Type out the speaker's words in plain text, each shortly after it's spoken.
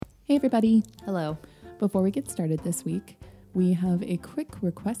Hey everybody. Hello. Before we get started this week, we have a quick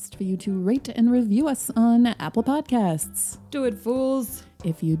request for you to rate and review us on Apple Podcasts. Do it, fools.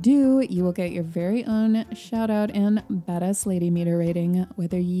 If you do, you will get your very own shout out and badass lady meter rating,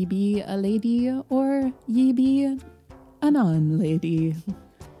 whether ye be a lady or ye be a non-lady.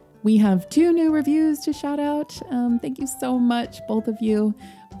 We have 2 new reviews to shout out. Thank you so much, both of you.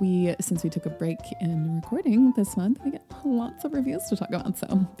 Since we took a break in recording this month, we get lots of reviews to talk about,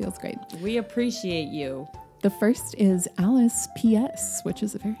 so feels great. We appreciate you. The first is Alice PS, which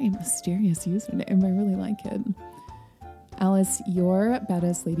is a very mysterious username. I really like it. Alice, your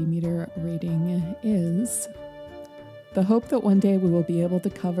badass lady meter rating is the hope that one day we will be able to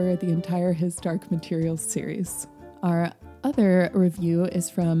cover the entire His Dark Materials series. Our other review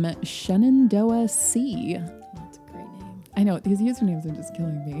is from Shenandoah C. That's a great name. I know, these usernames are just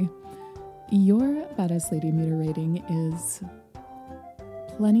killing me. Your badass lady meter rating is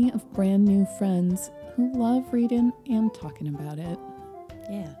plenty of brand new friends who love reading and talking about it.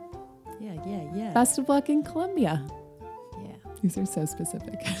 Yeah. Best of luck in Colombia. Yeah. These are so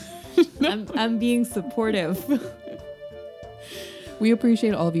specific. I'm being supportive. We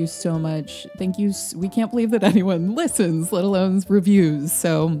appreciate all of you so much. Thank you. We can't believe that anyone listens, let alone reviews.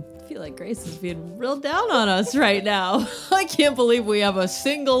 So I feel like Grace is being real down on us right now. I can't believe we have a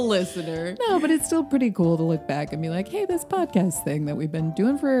single listener. no, but it's still pretty cool to look back and be like, hey, this podcast thing that we've been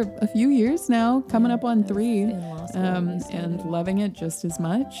doing for a few years now, coming up on 3, in law school when we started. and loving it just as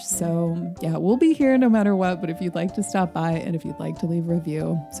much. So yeah, we'll be here no matter what. But if you'd like to stop by and if you'd like to leave a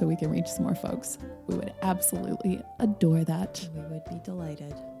review so we can reach some more folks, we would absolutely adore that. We would be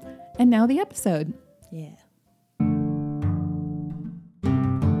delighted. And now the episode. Yeah.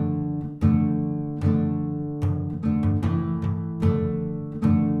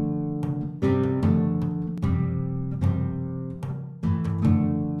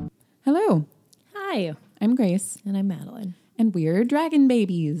 Hello, Hi. I'm Grace, And I'm Madeline. and we're Dragon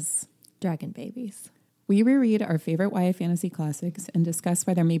Babies. Dragon babies. We reread our favorite YA fantasy classics and discuss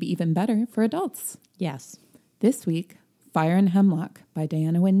why they're maybe even better for adults. Yes. This week, Fire and Hemlock by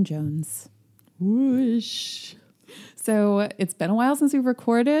Diana Wynne Jones. Whoosh. So it's been a while since we've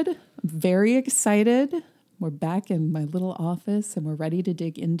recorded. I'm very excited. We're back in my little office and we're ready to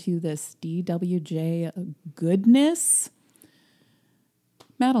dig into this DWJ goodness.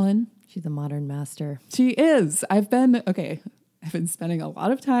 Madeline. She's a modern master. She is. I've been spending a lot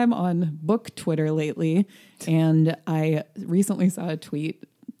of time on book Twitter lately, and I recently saw a tweet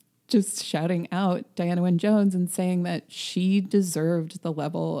just shouting out Diana Wynne Jones and saying that she deserved the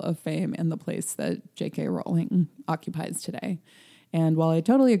level of fame and the place that J.K. Rowling occupies today. And while I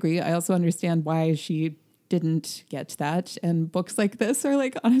totally agree, I also understand why she didn't get that. And books like this are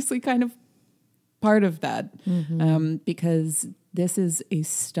like honestly kind of part of that, because this is a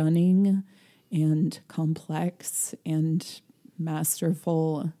stunning and complex and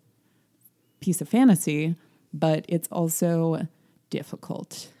masterful piece of fantasy, but it's also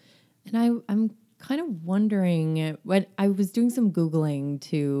difficult. And I'm kind of wondering, when I was doing some Googling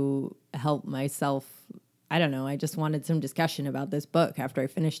to help myself, I don't know, I just wanted some discussion about this book after I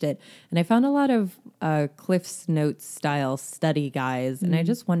finished it. And I found a lot of Cliff's Notes style study guides. And I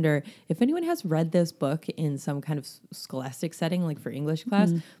just wonder if anyone has read this book in some kind of scholastic setting, like for English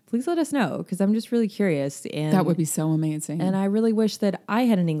class, please let us know, because I'm just really curious. And That would be so amazing. And I really wish that I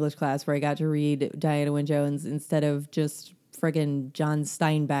had an English class where I got to read Diana Wynne Jones instead of just friggin' John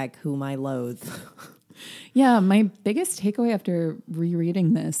Steinbeck, whom I loathe. Yeah, my biggest takeaway after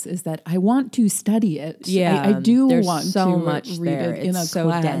rereading this is that I want to study it. Yeah, I do there's want so to much read there. it in It's a so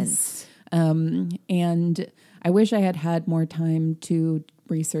class. dense. And I wish I had had more time to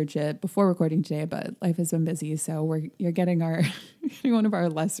research it before recording today, but life has been busy, so you're getting one of our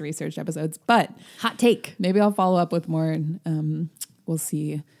less researched episodes. But Hot take. maybe I'll follow up with more. We'll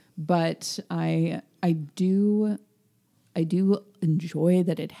see. But I do enjoy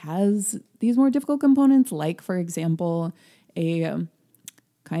that it has these more difficult components, like, for example, a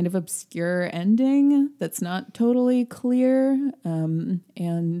kind of obscure ending that's not totally clear.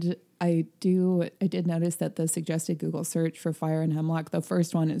 And I did notice that the suggested Google search for Fire and Hemlock, the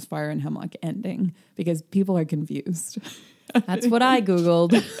first one is Fire and Hemlock ending, because people are confused. That's what I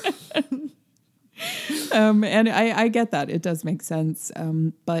Googled. And I get that. It does make sense.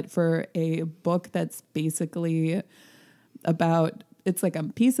 But for a book that's basically it's like a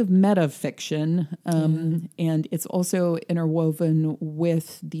piece of metafiction, and it's also interwoven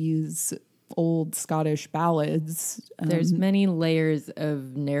with these old Scottish ballads. There's many layers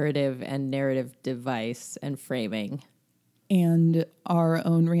of narrative and narrative device and framing. and our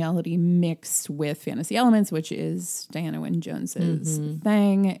own reality mixed with fantasy elements, which is Diana Wynne Jones's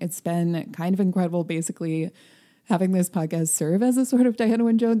thing. It's been kind of incredible, basically, having this podcast serve as a sort of Diana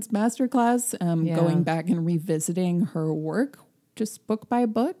Wynne Jones masterclass, going back and revisiting her work just book by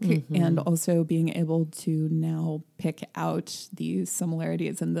book, and also being able to now pick out the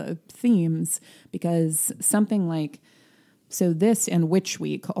similarities and the themes, because something like So this and Witch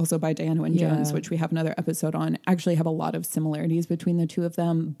Week, also by Diana Wynne Jones, which we have another episode on, actually have a lot of similarities between the two of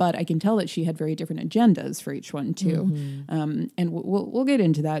them. But I can tell that she had very different agendas for each one too. And we'll get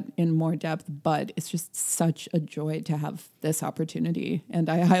into that in more depth. But it's just such a joy to have this opportunity. And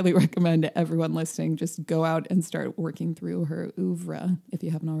I highly recommend everyone listening just go out and start working through her oeuvre if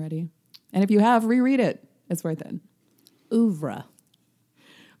you haven't already. And if you have, reread it. It's worth it. Oeuvre.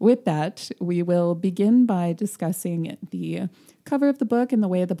 With that, we will begin by discussing the cover of the book and the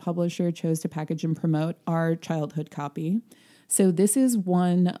way the publisher chose to package and promote our childhood copy. So this is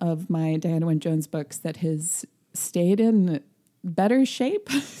one of my Diana Wynne Jones books that has stayed in better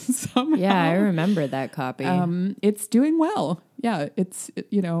shape somehow. Yeah, I remember that copy. It's doing well. Yeah,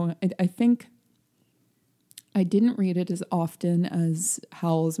 I think I didn't read it as often as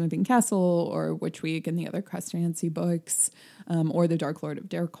Howl's Moving Castle or Witch Week and the other Cress Nancy books, or The Dark Lord of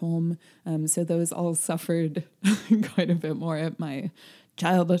Dercombe. So those all suffered quite a bit more at my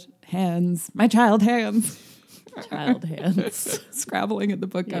child hands. Child hands. Scrabbling at the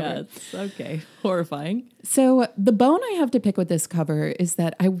book cover. Yeah, it's okay. Horrifying. So the bone I have to pick with this cover is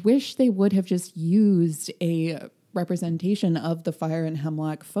that I wish they would have just used a representation of the Fire and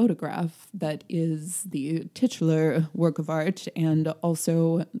Hemlock photograph that is the titular work of art and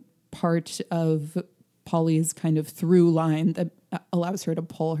also part of Polly's kind of through line that allows her to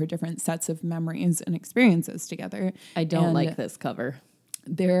pull her different sets of memories and experiences together. I don't like this cover.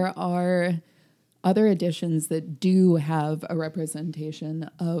 There are other editions that do have a representation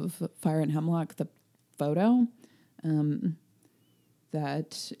of Fire and Hemlock, the photo,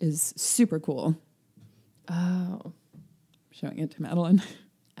 that is super cool. Oh. Showing it to Madeline.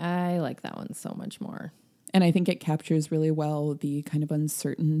 I like that one so much more. And I think it captures really well the kind of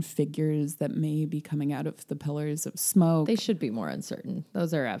uncertain figures that may be coming out of the pillars of smoke. They should be more uncertain.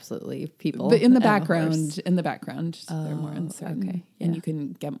 Those are absolutely people. But in the background, they're more uncertain. Okay. Yeah. And you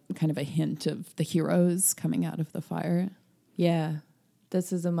can get kind of a hint of the heroes coming out of the fire. Yeah.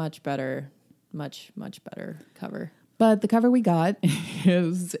 This is a much better cover. But the cover we got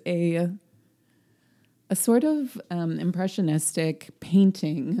is a sort of impressionistic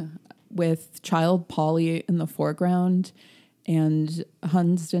painting with child Polly in the foreground and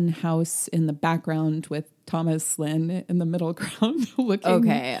Hunsdon House in the background with Thomas Lynn in the middle ground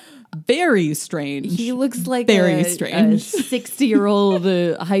looking very strange. He looks like very strange. A 60-year-old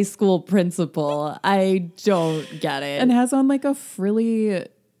high school principal. I don't get it. And has on like a frilly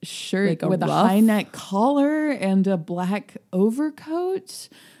shirt with a high neck collar and a black overcoat.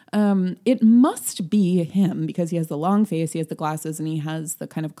 It must be him because he has the long face, he has the glasses, and he has the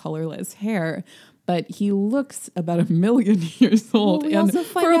kind of colorless hair. But he looks about 1,000,000 years old. Well, and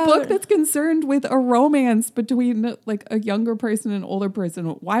for a book that's concerned with a romance between like a younger person and an older person,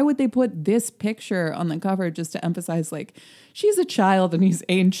 why would they put this picture on the cover just to emphasize like she's a child and he's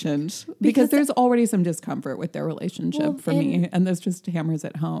ancient? Because there's already some discomfort with their relationship for me. And this just hammers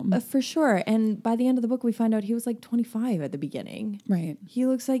it home. For sure. And by the end of the book, we find out he was like 25 at the beginning. Right. He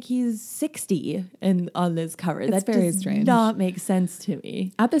looks like he's 60 on this cover. It's that very does strange. Not make sense to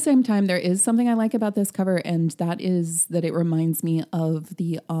me. At the same time, there is something I like about this cover, and that is that it reminds me of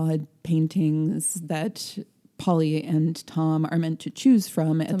the odd paintings that Polly and Tom are meant to choose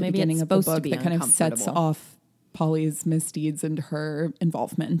from at the beginning of the book that kind of sets off Polly's misdeeds and her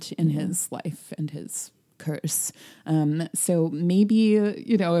involvement in his life and his curse. So maybe,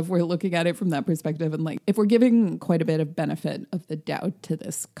 if we're looking at it from that perspective and like if we're giving quite a bit of benefit of the doubt to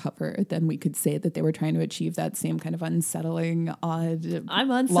this cover, then we could say that they were trying to achieve that same kind of unsettling, odd,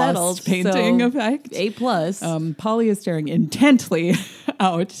 I'm unsettled lost painting so effect. A+. Polly is staring intently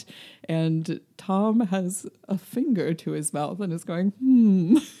out, and Tom has a finger to his mouth and is going,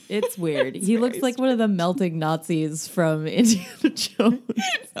 It's weird. He looks like one of the melting Nazis from Indiana Jones.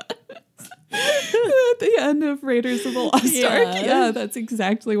 At the end of Raiders of the Lost Ark. Yeah, that's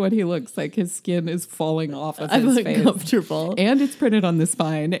exactly what he looks like. His skin is falling off of his face. I'm uncomfortable. And it's printed on the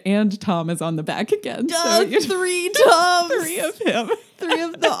spine, and Tom is on the back again. So 3 Toms. 3 of him. 3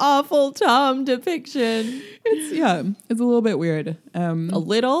 of the awful Tom depiction. It's a little bit weird. A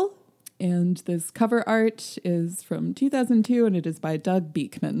little? And this cover art is from 2002, and it is by Doug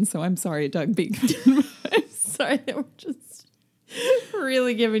Beekman. So I'm sorry, Doug Beekman. Sorry, they were just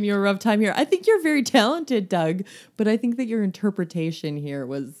Really giving you a rough time here. I think you're very talented, Doug, but I think that your interpretation here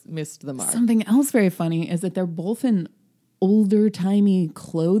was missed the mark. Something else very funny is that they're both in older timey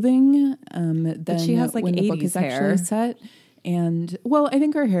clothing than she has, like, when the book 80s is actually hair. set. And well, I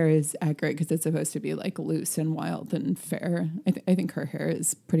think her hair is accurate because it's supposed to be like loose and wild and fair. I think her hair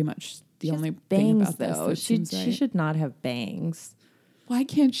is pretty much the only thing Bangs, about this though. that She seems right. should not have bangs Why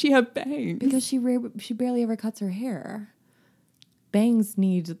can't she have bangs? because she barely ever cuts her hair. Bangs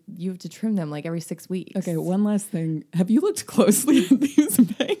you have to trim them like every 6 weeks. Okay, one last thing. Have you looked closely at these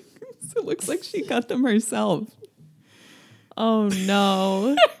bangs? It looks like she cut them herself. Oh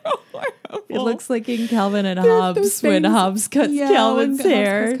no. It looks like in Calvin and Those Hobbes when bangs- Hobbes cuts Yeah, Calvin's when Hobbes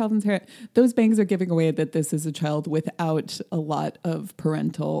hair. cuts Calvin's hair. Those bangs are giving away that this is a child without a lot of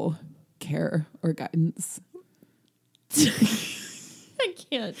parental care or guidance. I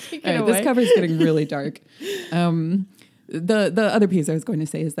can't take it All right, away. this cover is getting really dark. The other piece I was going to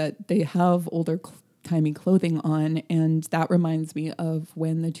say is that they have older timey clothing on, and that reminds me of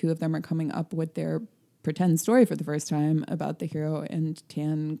when the two of them are coming up with their pretend story for the first time about the hero and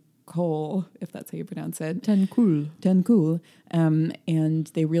Tan Cole, if that's how you pronounce it. Ten cool. Tan Cool.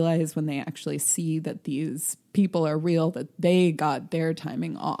 And they realize when they actually see that these people are real, that they got their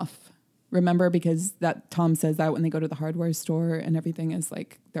timing off. Remember, because that Tom says that when they go to the hardware store and everything is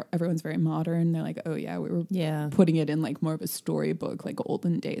like, everyone's very modern. They're like, oh yeah, we were putting it in like more of a storybook, like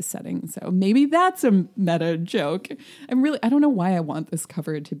olden days setting. So maybe that's a meta joke. I don't know why I want this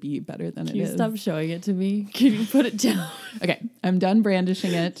cover to be better than it is. Can you stop showing it to me? Can you put it down? Okay, I'm done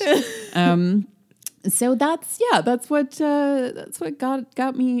brandishing it. So that's what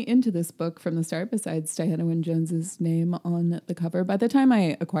got me into this book from the start. Besides Diana Wynne Jones's name on the cover, by the time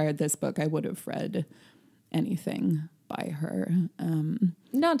I acquired this book, I would have read anything by her.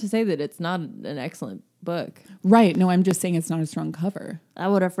 Not to say that it's not an excellent book. Right? No, I'm just saying it's not a strong cover. I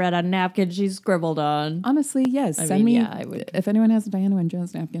would have read a napkin she scribbled on. Honestly, yes. I Send mean, me. yeah, I would. If anyone has a Diana Wynne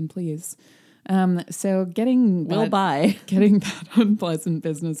Jones napkin, please. So getting We'll buy. getting that unpleasant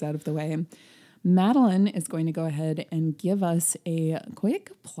business out of the way. Madeline is going to go ahead and give us a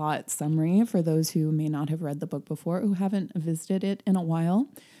quick plot summary for those who may not have read the book before, who haven't visited it in a while.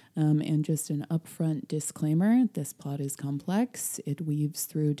 And just an upfront disclaimer, this plot is complex. It weaves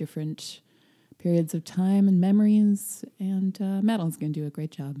through different periods of time and memories, and Madeline's going to do a great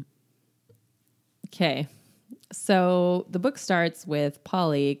job. Okay. So the book starts with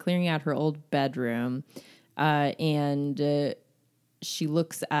Polly clearing out her old bedroom, and she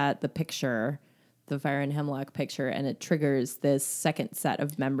looks at the picture, the Fire and Hemlock picture, and it triggers this second set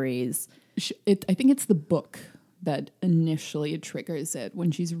of memories. I think it's the book that initially triggers it when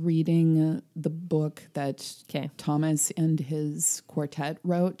she's reading the book that Thomas and his quartet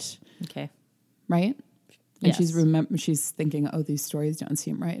wrote. Okay. Right? And Yes. she's thinking, oh, these stories don't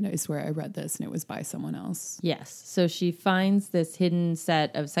seem right. I swear I read this and it was by someone else. Yes. So she finds this hidden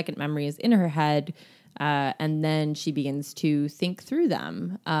set of second memories in her head, and then she begins to think through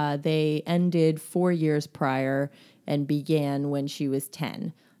them. They ended 4 years prior and began when she was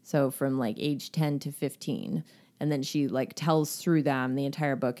 10. So from like age 10 to 15. And then she like tells through them. The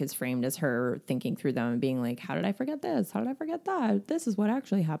entire book is framed as her thinking through them and being like, how did I forget this? How did I forget that? This is what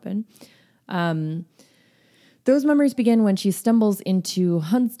actually happened. Those memories begin when she stumbles into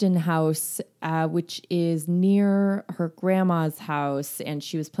Hunsden House, which is near her grandma's house, and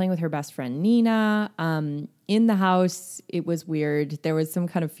she was playing with her best friend Nina. In the house, it was weird. There was some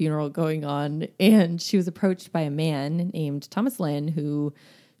kind of funeral going on, and she was approached by a man named Thomas Lynn, who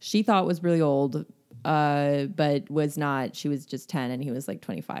she thought was really old, but was not. She was just 10, and he was like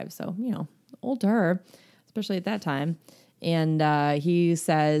 25, so, old to her, especially at that time. And he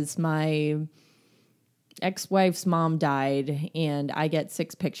says, my ex-wife's mom died and I get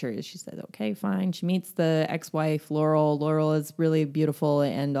 6 pictures. She says, okay, fine. She meets the ex-wife, Laurel. Laurel is really beautiful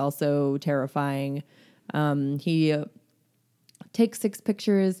and also terrifying. He takes 6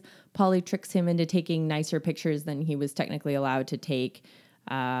 pictures. Polly tricks him into taking nicer pictures than he was technically allowed to take.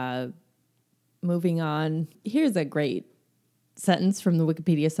 Moving on. Here's a great sentence from the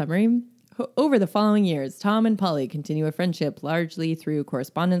Wikipedia summary. Over the following years, Tom and Polly continue a friendship largely through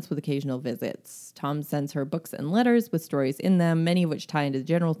correspondence with occasional visits. Tom sends her books and letters with stories in them, many of which tie into the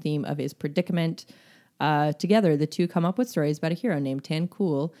general theme of his predicament. Together, the two come up with stories about a hero named Tan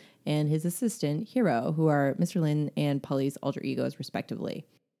Cool and his assistant, Hero, who are Mr. Lin and Polly's alter egos, respectively.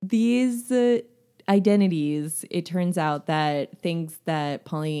 These identities, it turns out that things that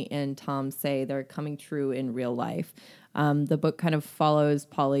Polly and Tom say, they're coming true in real life. The book kind of follows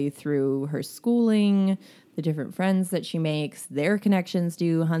Polly through her schooling, the different friends that she makes, their connections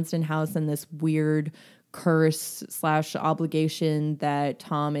to Hunsden House and this weird curse / obligation that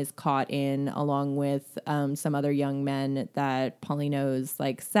Tom is caught in, along with some other young men that Polly knows,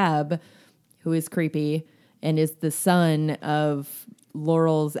 like Seb, who is creepy and is the son of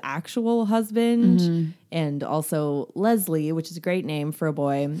Laurel's actual husband, and also Leslie, which is a great name for a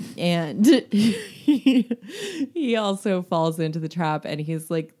boy. And he also falls into the trap, and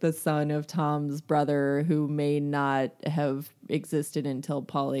he's like the son of Tom's brother, who may not have existed until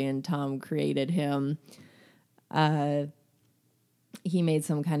Polly and Tom created him. He made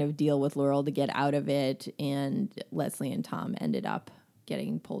some kind of deal with Laurel to get out of it, and Leslie and Tom ended up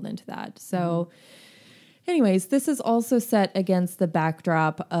getting pulled into that. So anyways, this is also set against the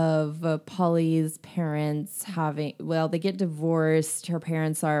backdrop of Polly's parents they get divorced. Her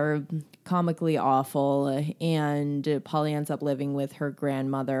parents are comically awful, and Polly ends up living with her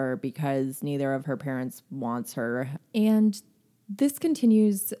grandmother because neither of her parents wants her. And this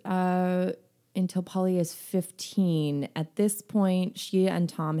continues until Polly is 15. At this point, she and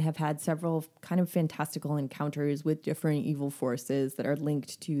Tom have had several kind of fantastical encounters with different evil forces that are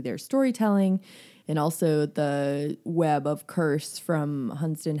linked to their storytelling, and also the web of curse from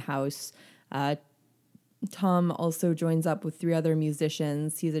Hunsden House. Tom also joins up with 3 other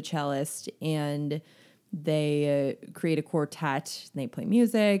musicians. He's a cellist, and they create a quartet. They play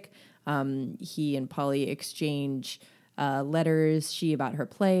music. He and Polly exchange letters, she about her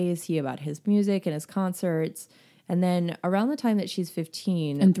plays, he about his music and his concerts. And then around the time that she's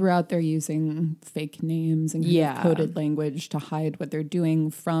 15... And throughout, they're using fake names and kind of coded language to hide what they're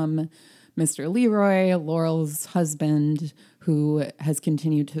doing from Mr. Leroy, Laurel's husband, who has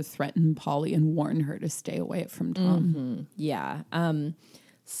continued to threaten Polly and warn her to stay away from Tom. Mm-hmm. Yeah.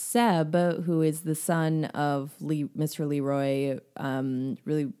 Seb, who is the son of Mr. Leroy,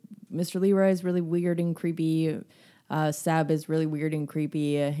 Mr. Leroy is really weird and creepy. Seb is really weird and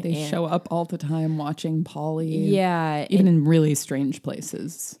creepy. They show up all the time watching Polly. Yeah. Even in really strange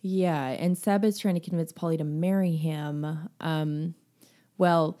places. Yeah. And Seb is trying to convince Polly to marry him. When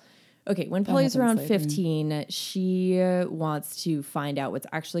Polly's around 15, she wants to find out what's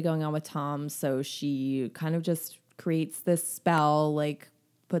actually going on with Tom. So she kind of just creates this spell, like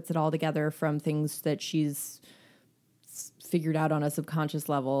puts it all together from things that she's figured out on a subconscious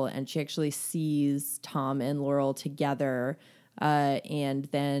level, and she actually sees Tom and Laurel together, and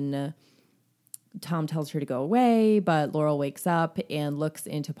then Tom tells her to go away, but Laurel wakes up and looks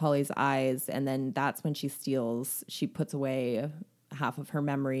into Polly's eyes, and then that's when she puts away half of her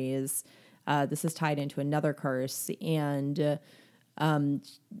memories. This is tied into another curse, and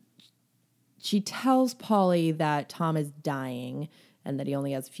she tells Polly that Tom is dying and that he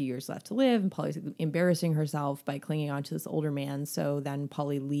only has a few years left to live, and Polly's embarrassing herself by clinging on to this older man. So then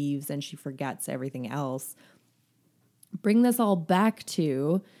Polly leaves and she forgets everything else. Bring this all back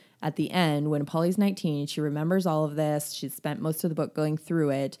to at the end when Polly's 19. She remembers all of this. She's spent most of the book going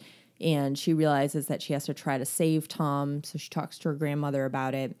through it, and she realizes that she has to try to save Tom. So she talks to her grandmother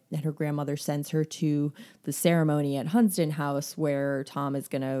about it, and her grandmother sends her to the ceremony at Hunsden House where Tom is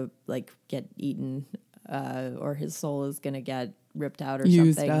going to get eaten, or his soul is going to get ripped out or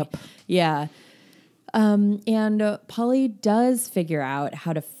used something. Up. Yeah. And Polly does figure out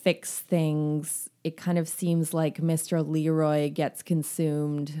how to fix things. It kind of seems like Mr. Leroy gets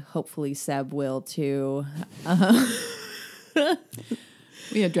consumed. Hopefully Seb will too.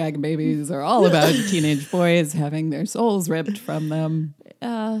 We at Dragon Babies are all about teenage boys having their souls ripped from them.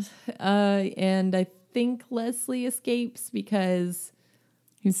 And I think Leslie escapes because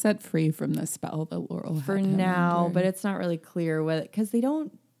he's set free from the spell that Laurel had for him now, under. but it's not really clear whether, because they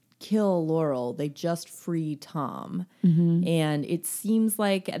don't kill Laurel, they just free Tom. Mm-hmm. And it seems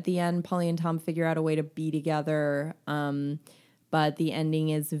like at the end, Polly and Tom figure out a way to be together. But the ending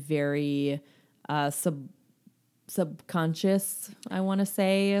is very subconscious, I want to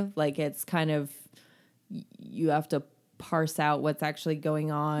say. Like, it's kind of, you have to parse out what's actually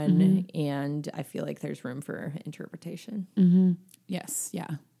going on. Mm-hmm. And I feel like there's room for interpretation. Mm-hmm. Yes. Yeah.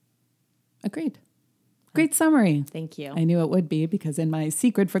 Agreed. Great summary. Thank you. I knew it would be because in my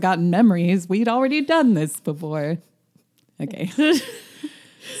secret forgotten memories, we'd already done this before. Okay.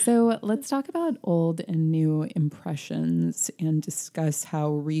 So let's talk about old and new impressions and discuss how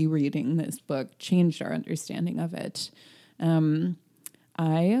rereading this book changed our understanding of it.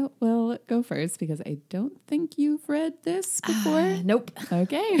 I will go first because I don't think you've read this before. Nope.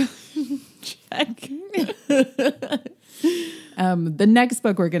 Okay. Check. The next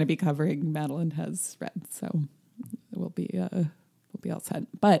book we're going to be covering, Madeline has read, so we'll be all set.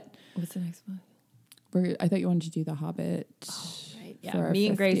 But what's the next one? I thought you wanted to do The Hobbit. Oh, right. Yeah, me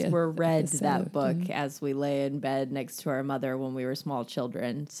and Grace read episode. That book as we lay in bed next to our mother when we were small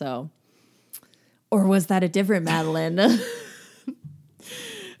children. So Or was that a different Madeline?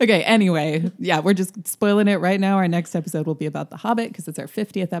 Okay, anyway, yeah, we're just spoiling it right now. Our next episode will be about The Hobbit because it's our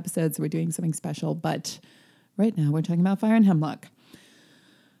 50th episode, so we're doing something special. But right now we're talking about Fire and Hemlock.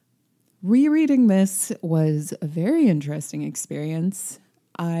 Rereading this was a very interesting experience.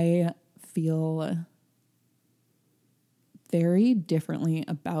 I feel very differently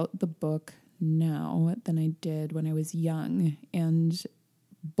about the book now than I did when I was young. And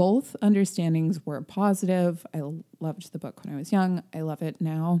both understandings were positive. I loved the book when I was young. I love it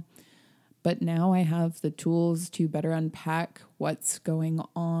now. But now I have the tools to better unpack what's going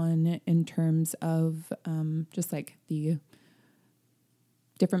on in terms of just like the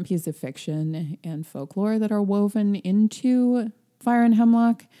different pieces of fiction and folklore that are woven into Fire and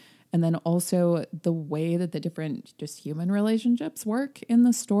Hemlock. And then also the way that the different just human relationships work in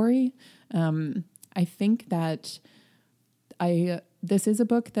the story. I think that this is a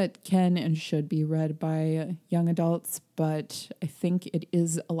book that can and should be read by young adults, but I think it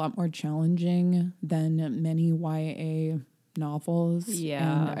is a lot more challenging than many YA novels.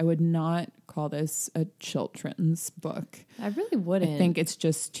 Yeah. And I would not call this a children's book. I really wouldn't. I think it's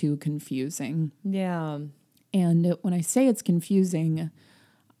just too confusing. Yeah. And when I say it's confusing,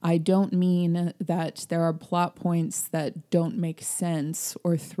 I don't mean that there are plot points that don't make sense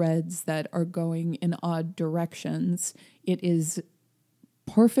or threads that are going in odd directions. It is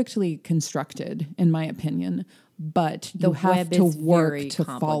perfectly constructed, in my opinion, but you have to work to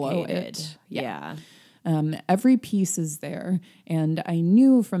follow it. Yeah. Every piece is there. And I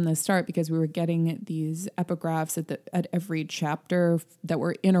knew from the start, because we were getting these epigraphs at every chapter that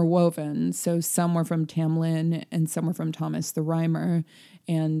were interwoven. So some were from Tamlin and some were from Thomas the Rhymer.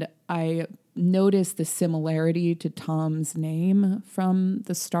 And I noticed the similarity to Tom's name from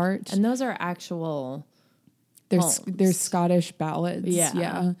the start. And those are actual They're Scottish ballads.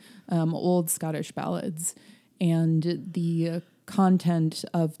 Yeah. Old Scottish ballads. And the content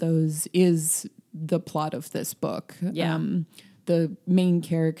of those is the plot of this book. Yeah. The main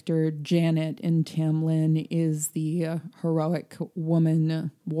character, Janet in Tamlin, is the heroic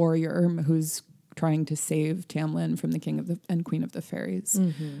woman warrior who's trying to save Tamlin from the king and queen of the fairies.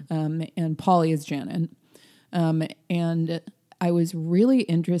 Mm-hmm. And Polly is Janet. And I was really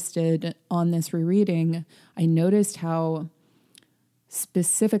interested on this rereading. I noticed how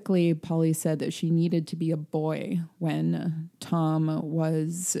specifically Polly said that she needed to be a boy when Tom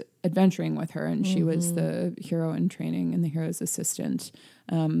was adventuring with her, and she was the hero in training and the hero's assistant.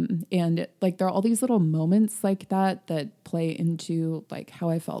 And like there are all these little moments like that play into like how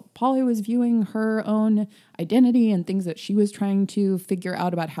I felt Polly was viewing her own identity and things that she was trying to figure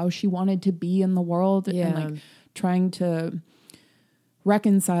out about how she wanted to be in the world, and like trying to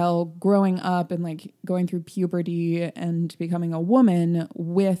reconcile growing up and like going through puberty and becoming a woman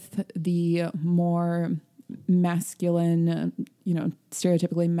with the more masculine,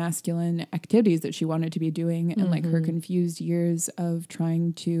 stereotypically masculine activities that she wanted to be doing, and like her confused years of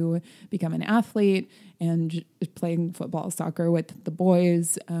trying to become an athlete and playing football, soccer with the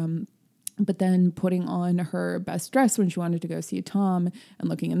boys. But then putting on her best dress when she wanted to go see Tom and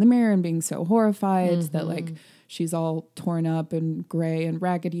looking in the mirror and being so horrified that like she's all torn up and gray and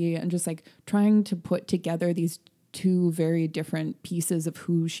raggedy, and just like trying to put together these two very different pieces of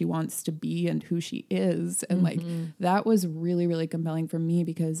who she wants to be and who she is. And like that was really, really compelling for me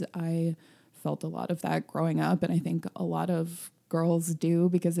because I felt a lot of that growing up. And I think a lot of girls do,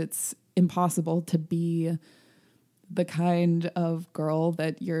 because it's impossible to be the kind of girl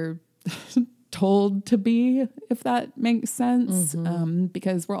that you're told to be, if that makes sense,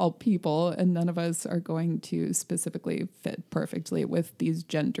 because we're all people and none of us are going to specifically fit perfectly with these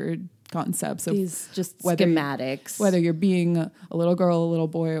gendered concepts of these just schematics, whether you're being a little girl, a little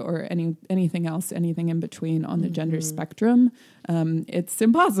boy, or anything else, anything in between on the gender spectrum. It's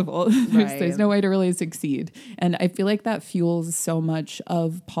impossible. There's no way to really succeed. And I feel like that fuels so much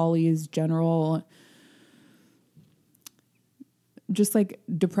of Polly's general just like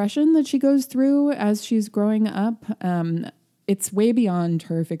depression that she goes through as she's growing up. It's way beyond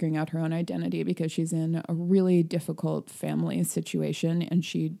her figuring out her own identity, because she's in a really difficult family situation and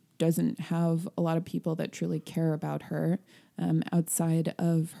she doesn't have a lot of people that truly care about her outside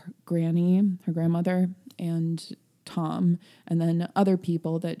of her granny, her grandmother, and Tom, and then other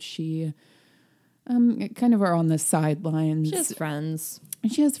people that she kind of are on the sidelines. She has friends.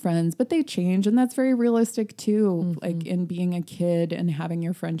 She has friends, but they change, and that's very realistic too. Like in being a kid and having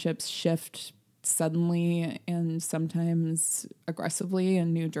your friendships shift suddenly and sometimes aggressively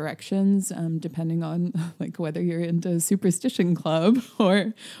in new directions, depending on like whether you're into Superstition Club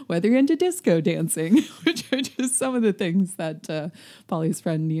or whether you're into disco dancing, which are just some of the things that Polly's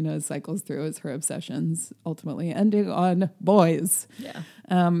friend Nina cycles through as her obsessions, ultimately ending on boys. Yeah.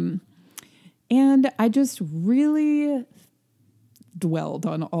 And I just really dwelled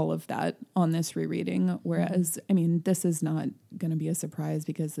on all of that on this rereading. Whereas, I mean, this is not going to be a surprise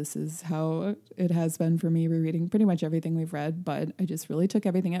because this is how it has been for me rereading pretty much everything we've read. But I just really took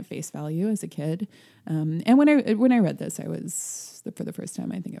everything at face value as a kid. And when I read this, I was, for the first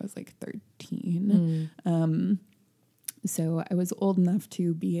time, I think I was like 13. So I was old enough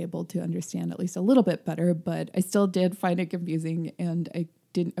to be able to understand at least a little bit better, but I still did find it confusing, and I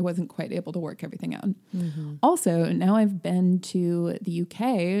wasn't quite able to work everything out. Also, now I've been to the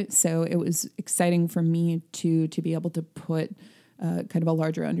UK, so it was exciting for me to be able to put kind of a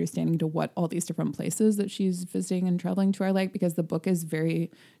larger understanding to what all these different places that she's visiting and traveling to are like, because the book is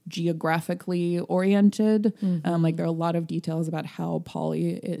very geographically oriented. Like there are a lot of details about how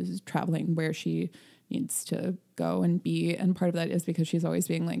Polly is traveling, where she needs to go and be, and part of that is because she's always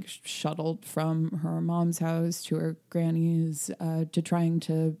being like shuttled from her mom's house to her granny's to trying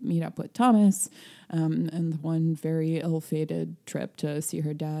to meet up with Thomas, and one very ill-fated trip to see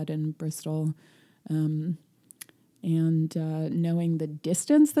her dad in Bristol, and knowing the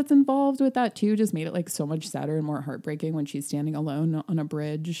distance that's involved with that too just made it like so much sadder and more heartbreaking when she's standing alone on a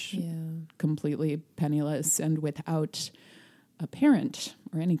bridge, completely penniless and without a parent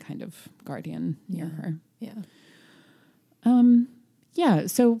or any kind of guardian near her.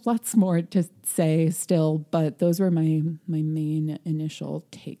 So lots more to say still, but those were my main initial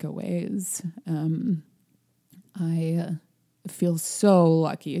takeaways. I feel so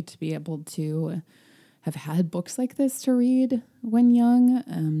lucky to be able to have had books like this to read when young.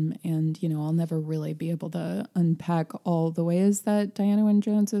 And, you know, I'll never really be able to unpack all the ways that Diana Wynne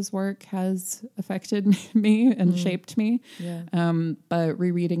Jones's work has affected me and shaped me. But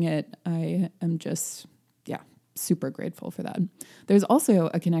rereading it, I am just, super grateful for that. There's also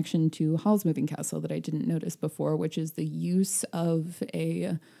a connection to Howl's Moving Castle that I didn't notice before, which is the use of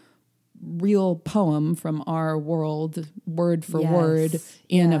a real poem from our world, word for word,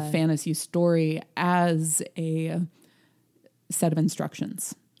 in a fantasy story as a set of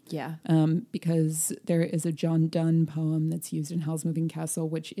instructions. Because there is a John Donne poem that's used in Howl's Moving Castle,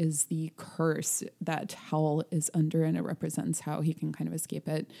 which is the curse that Howl is under, and it represents how he can kind of escape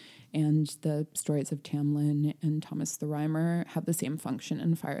it. And the stories of Tamlin and Thomas the Rhymer have the same function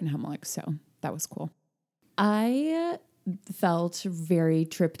in Fire and Hemlock, so that was cool. I felt very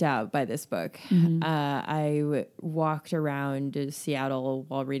tripped out by this book. I walked around Seattle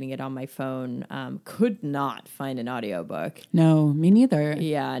while reading it on my phone. Could not find an audiobook. No, me neither.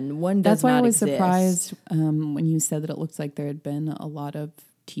 Yeah, and one does That's why not I was exist. surprised when you said that it looked like there had been a lot of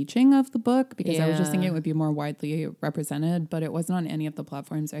teaching of the book, because I was just thinking it would be more widely represented, but it wasn't on any of the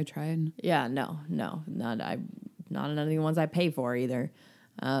platforms I tried. Yeah, no, not on any of the ones I pay for either.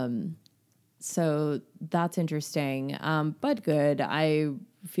 So that's interesting, but good. I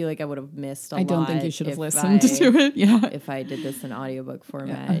feel like I would have missed a lot. I don't think you should have listened to it. Yeah, if I did this in audiobook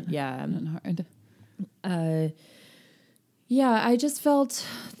format. Hard. I just felt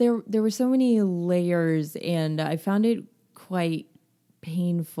there were so many layers, and I found it quite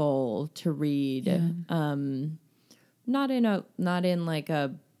painful to read. Not in like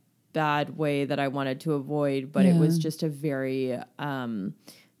a bad way that I wanted to avoid, but it was just a very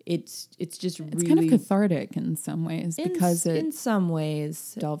it's just really kind of cathartic in some ways, because it in some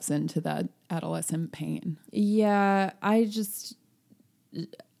ways delves into that adolescent pain. Yeah, I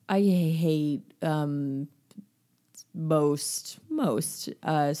hate most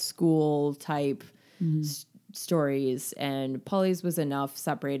school type stories, and Polly's was enough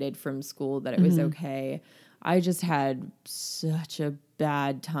separated from school that it was okay. I just had such a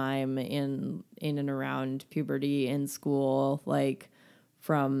bad time in and around puberty in school, like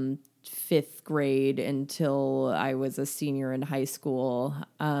from 5th grade until I was a senior in high school,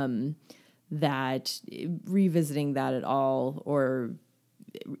 that revisiting that at all or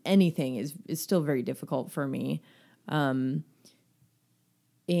anything is still very difficult for me. And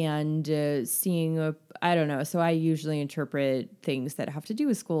seeing I don't know. So I usually interpret things that have to do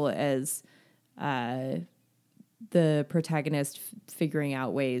with school as the protagonist figuring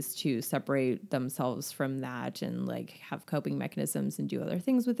out ways to separate themselves from that and like have coping mechanisms and do other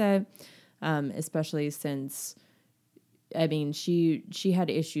things with it. Especially since, I mean, she had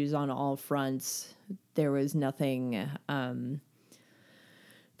issues on all fronts. There was nothing,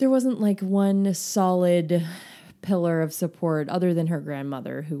 there wasn't like one solid pillar of support other than her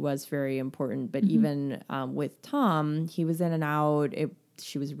grandmother, who was very important. But even with Tom, he was in and out.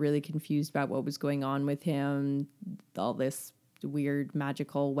 She was really confused about what was going on with him, all this weird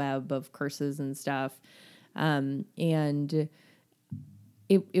magical web of curses and stuff. And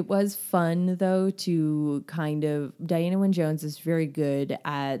it was fun, though, to kind of... Diana Wynne Jones is very good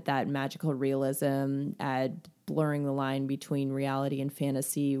at that magical realism, at blurring the line between reality and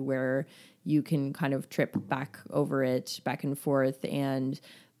fantasy, where you can kind of trip back over it, back and forth, and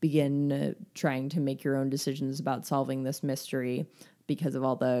begin trying to make your own decisions about solving this mystery because of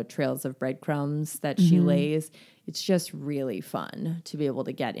all the trails of breadcrumbs that she lays. It's just really fun to be able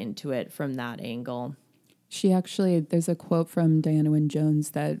to get into it from that angle. She actually, there's a quote from Diana Wynne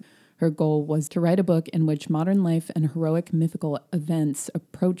Jones that her goal was to write a book in which modern life and heroic mythical events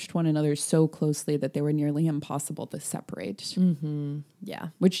approached one another so closely that they were nearly impossible to separate. Yeah.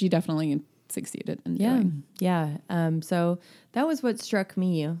 Which she definitely succeeded in doing. Yeah. So that was what struck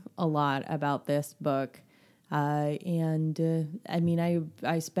me a lot about this book. I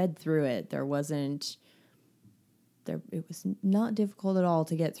sped through it. It was not difficult at all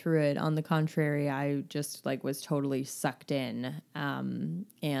to get through it. On the contrary, I just was totally sucked in,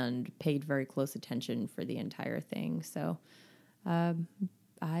 and paid very close attention for the entire thing. So,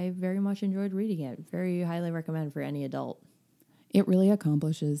 I very much enjoyed reading it. Very highly recommend for any adult. It really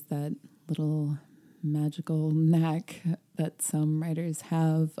accomplishes that little magical knack that some writers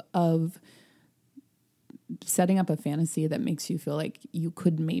have of setting up a fantasy that makes you feel like you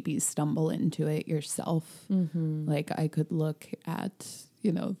could maybe stumble into it yourself. Like I could look at,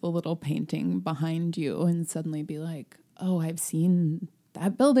 the little painting behind you and suddenly be like, oh, I've seen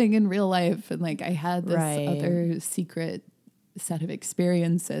that building in real life. And I had this other secret set of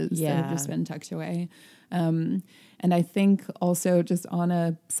experiences that have just been tucked away. And I think also just on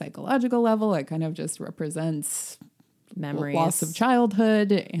a psychological level, it kind of just represents memories, loss of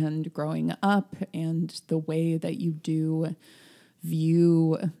childhood and growing up, and the way that you do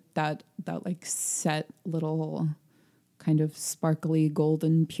view that set little kind of sparkly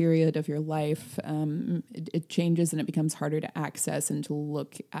golden period of your life. It changes and it becomes harder to access and to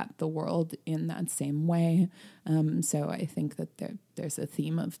look at the world in that same way. So I think that there's a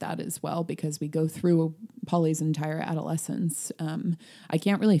theme of that as well, because we go through Polly's entire adolescence. I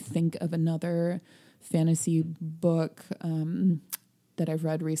can't really think of another fantasy book that I've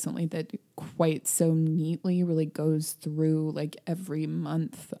read recently that quite so neatly really goes through every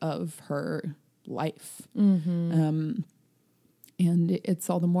month of her life. And it's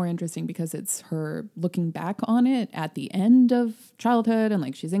all the more interesting because it's her looking back on it at the end of childhood,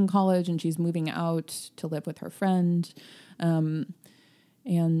 and she's in college and she's moving out to live with her friend. That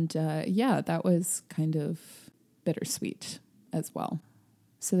was kind of bittersweet as well.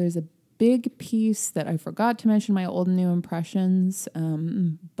 So there's a big piece that I forgot to mention, my old and new impressions,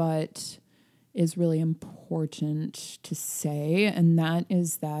 but is really important to say, and that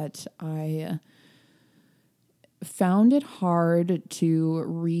is that I found it hard to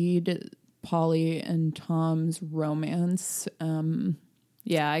read Polly and Tom's romance.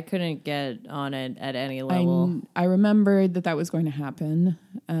 I couldn't get on it at any level. I remembered that was going to happen.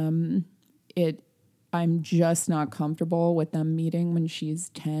 I'm just not comfortable with them meeting when she's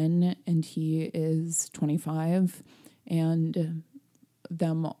 10 and he is 25, and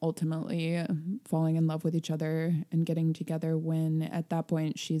them ultimately falling in love with each other and getting together when at that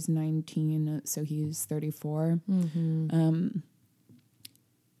point she's 19, so he's 34.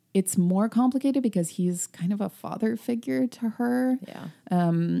 It's more complicated because he's kind of a father figure to her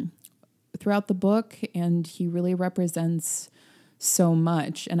throughout the book, and he really represents so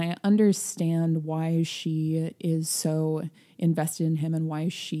much. And I understand why she is so invested in him and why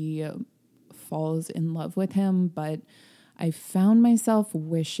she falls in love with him. But I found myself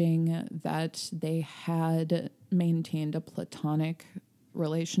wishing that they had maintained a platonic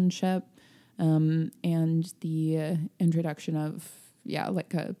relationship. And the introduction of,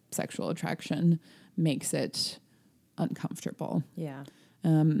 a sexual attraction makes it uncomfortable. Yeah.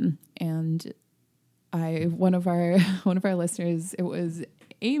 And one of our listeners, it was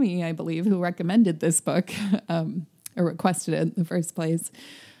Amy, I believe, who recommended this book, or requested it in the first place,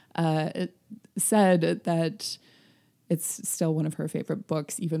 it said that it's still one of her favorite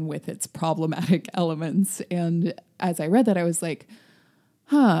books, even with its problematic elements. And as I read that, I was like,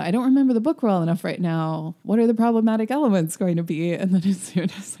 I don't remember the book well enough right now. What are the problematic elements going to be? And then as soon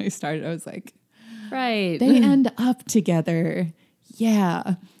as I started, I was like, right, they end up together.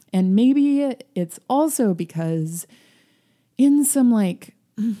 Yeah. And maybe it's also because in some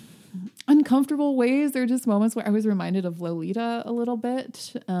uncomfortable ways. There are just moments where I was reminded of Lolita a little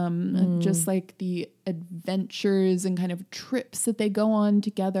bit. Just like the adventures and kind of trips that they go on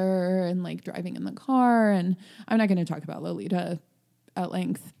together and like driving in the car. And I'm not going to talk about Lolita at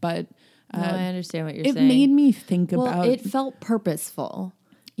length, but No, I understand what you're it saying. made me think Well, about... it felt purposeful.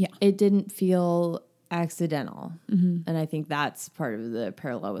 Yeah. It didn't feel accidental. And I think that's part of the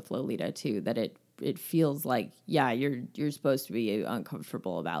parallel with Lolita too, that it feels like, yeah, you're supposed to be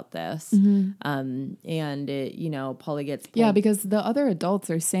uncomfortable about this. And it, you know, Polly gets pulled. Yeah, because the other adults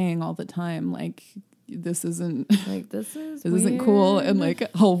are saying all the time, like, this isn't like, this isn't cool. And like,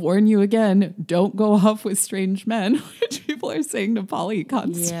 I'll warn you again, don't go off with strange men, which people are saying to Polly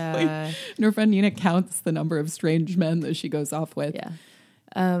constantly. Yeah. And her friend Nina counts the number of strange men that she goes off with. Yeah.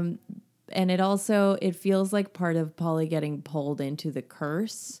 And it feels like part of Polly getting pulled into the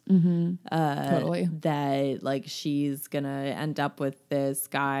curse. Totally. That like she's gonna end up with this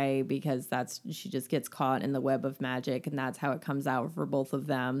guy because she just gets caught in the web of magic, and that's how it comes out for both of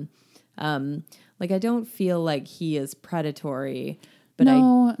them. Like I don't feel like he is predatory, but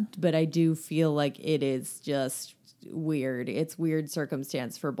No. I do feel like it is just weird. It's weird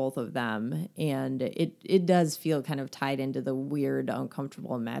circumstance for both of them, and it does feel kind of tied into the weird,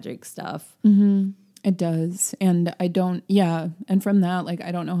 uncomfortable magic stuff. It does. And and from that, like,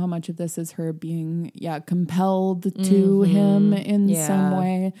 I don't know how much of this is her being, compelled to him in some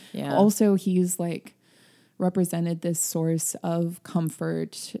way. Yeah. Also, he's like represented this source of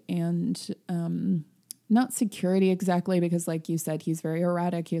comfort and not security exactly, because like you said, he's very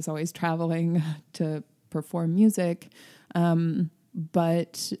erratic. He's always traveling to perform music.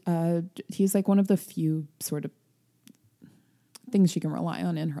 But he's like one of the few sort of things she can rely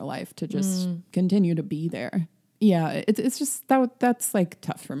on in her life to just continue to be there. Yeah, it's just that's like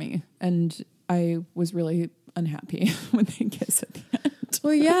tough for me. And I was really unhappy when they kiss at the end.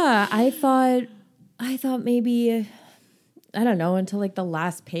 Well, yeah, I thought maybe, I don't know, until like the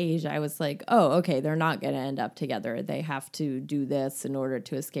last page, I was like, oh, okay, they're not going to end up together. They have to do this in order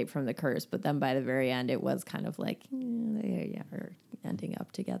to escape from the curse. But then by the very end, it was kind of like, they are ending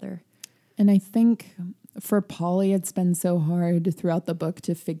up together. And I think for Polly, it's been so hard throughout the book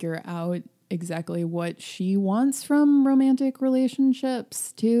to figure out exactly what she wants from romantic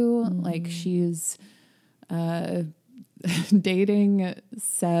relationships too. Like she's dating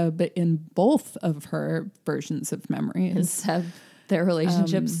Seb in both of her versions of memories. And Seb, their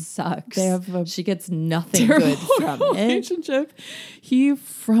relationship sucks. They have she gets nothing good from it. Relationship. He,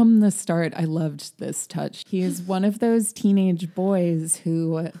 from the start, I loved this touch. He is one of those teenage boys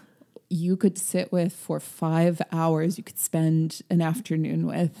who you could sit with for 5 hours. You could spend an afternoon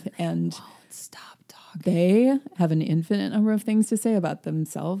with, and Stop talking. they have an infinite number of things to say about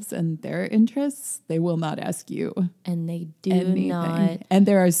themselves and their interests. They will not ask you And they do anything. not. And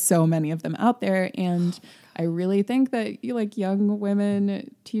there are so many of them out there. And I really think that young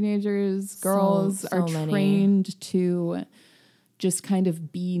women, teenagers, girls so are many. trained to just kind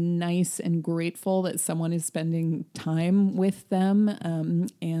of be nice and grateful that someone is spending time with them,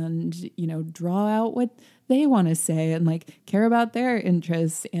 and, draw out what they want to say and like care about their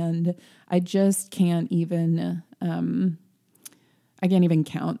interests. And I just can't even, I can't even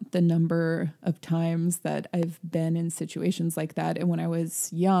count the number of times that I've been in situations like that. And when I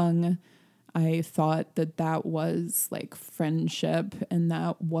was young, I thought that was like friendship, and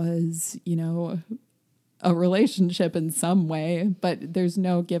that was, a relationship in some way, but there's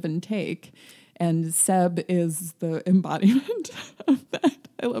no give and take. And Seb is the embodiment of that.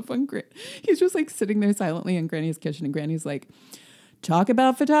 I love when he's just like sitting there silently in Granny's kitchen, and Granny's like, talk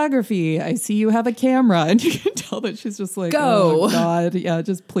about photography. I see you have a camera. And you can tell that she's just like, Go. oh God, yeah,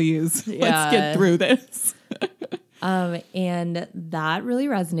 just please, let's get through this. And that really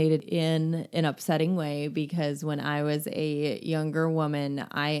resonated in an upsetting way, because when I was a younger woman,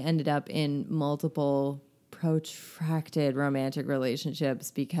 I ended up in multiple protracted romantic relationships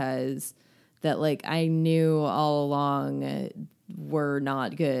because that like I knew all along were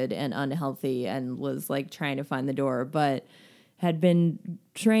not good and unhealthy, and was like trying to find the door, but had been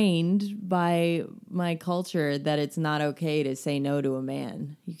trained by my culture that it's not okay to say no to a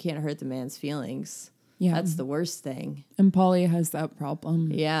man. You can't hurt the man's feelings. Yeah. That's the worst thing. And Polly has that problem.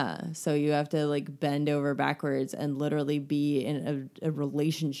 Yeah. So you have to like bend over backwards and literally be in a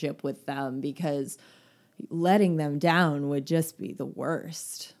relationship with them, because letting them down would just be the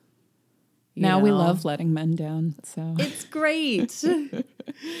worst. Now we love letting men down. So it's great.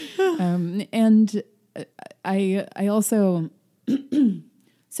 and I also,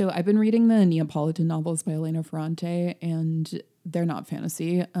 so I've been reading the Neapolitan novels by Elena Ferrante, and they're not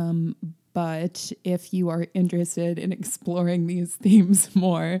fantasy. But if you are interested in exploring these themes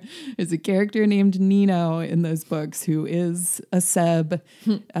more, there's a character named Nino in those books who is a Seb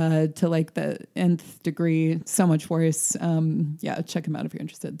to like the nth degree, so much worse. Yeah, check them out if you're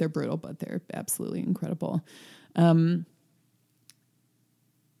interested. They're brutal, but they're absolutely incredible. And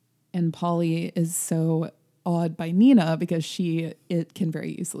Polly is so awed by Nina because it can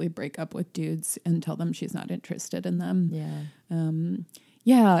very easily break up with dudes and tell them she's not interested in them. Yeah.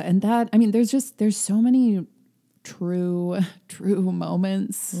 Yeah, and that, I mean, there's so many true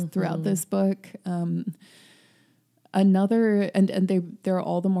moments throughout this book. They're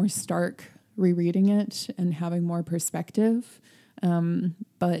all the more stark rereading it and having more perspective.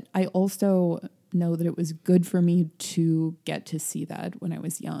 But I also know that it was good for me to get to see that when I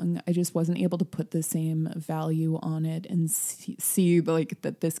was young. I just wasn't able to put the same value on it and see like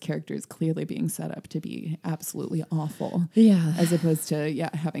that this character is clearly being set up to be absolutely awful. Yeah. As opposed to,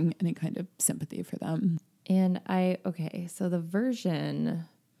 having any kind of sympathy for them. And so the version,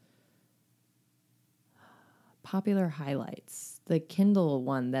 Popular Highlights, the Kindle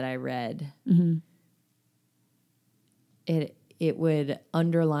one that I read, it would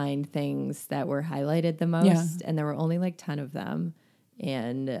underline things that were highlighted the most, and there were only like 10 of them.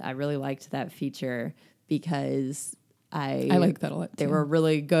 And I really liked that feature because I like that a lot too. They were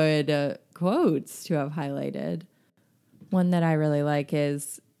really good quotes to have highlighted. One that I really like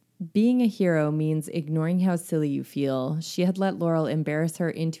is, being a hero means ignoring how silly you feel. She had let Laurel embarrass her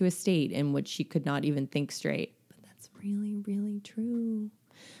into a state in which she could not even think straight. But that's really, really true.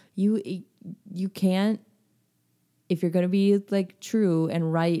 You can't, if you're going to be like true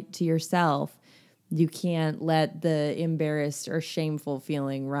and right to yourself, you can't let the embarrassed or shameful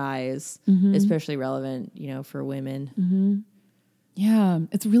feeling rise, especially relevant, for women. Yeah,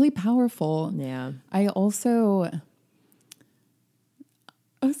 it's really powerful. Yeah.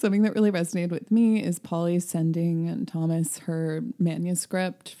 Something that really resonated with me is Polly sending Thomas her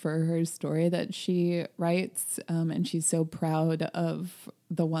manuscript for her story that she writes. And she's so proud of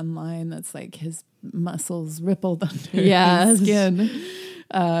the one line that's like, his muscles rippled under his skin.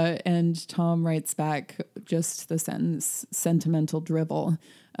 And Tom writes back just the sentence, sentimental drivel,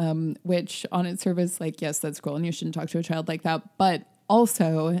 which on its surface, like, yes, that's cool and you shouldn't talk to a child like that. But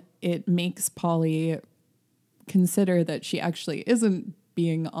also it makes Polly consider that she actually isn't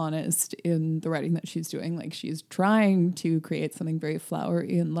being honest in the writing that she's doing. Like, she's trying to create something very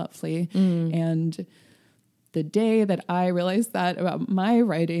flowery and lovely. And the day that I realized that about my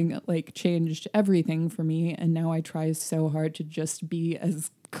writing, like, changed everything for me. And now I try so hard to just be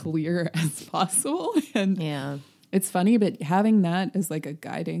as clear as possible. And it's funny, but having that as like a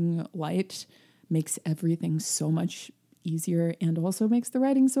guiding light makes everything so much easier and also makes the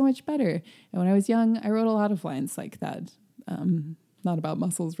writing so much better. And when I was young, I wrote a lot of lines like that. Not about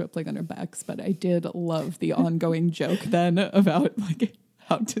muscles rippling under backs, but I did love the ongoing joke then about like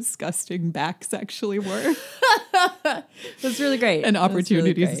how disgusting backs actually were. That's really great. And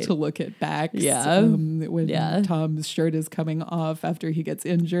opportunities to look at backs. Yeah. When Tom's shirt is coming off after he gets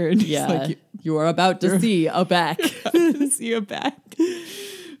injured. Yeah. Like, you are about to see a back. to see a back.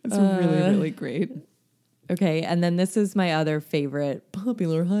 It's really, really great. Okay. And then this is my other favorite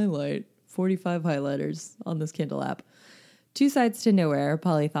popular highlight, 45 highlighters on this Kindle app. Two sides to nowhere,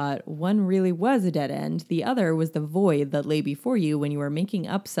 Polly thought. One really was a dead end. The other was the void that lay before you when you were making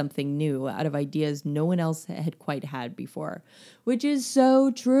up something new out of ideas no one else had quite had before. Which is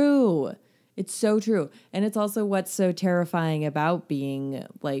so true. It's so true. And it's also what's so terrifying about being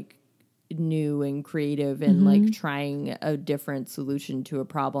like new and creative and like trying a different solution to a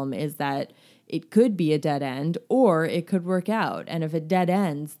problem is that it could be a dead end or it could work out. And if it dead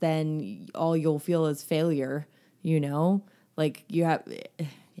ends, then all you'll feel is failure, Like you have,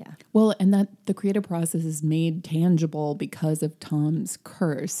 Well, and that the creative process is made tangible because of Tom's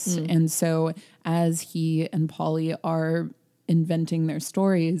curse. And so as he and Polly are inventing their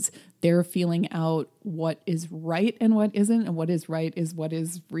stories, they're feeling out what is right and what isn't, and what is right is what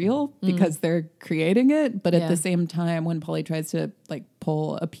is real because they're creating it. But at the same time, when Polly tries to like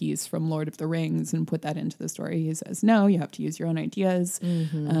pull a piece from Lord of the Rings and put that into the story, he says, no, you have to use your own ideas.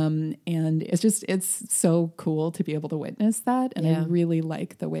 And it's so cool to be able to witness that. And I really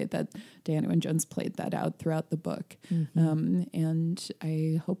like the way that Diana Wynne Jones played that out throughout the book. And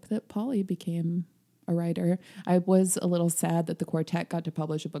I hope that Polly became a writer. I was a little sad that the quartet got to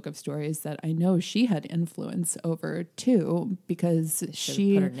publish a book of stories that I know she had influence over too, because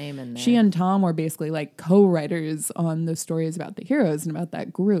she put her name in there. She and Tom were basically like co-writers on the stories about the heroes and about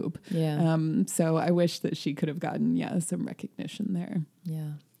that group. So I wish that she could have gotten some recognition there.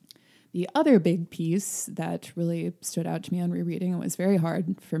 The other big piece that really stood out to me on rereading and was very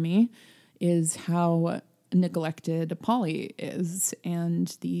hard for me is how neglected Polly is,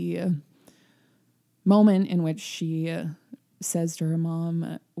 and the moment in which she says to her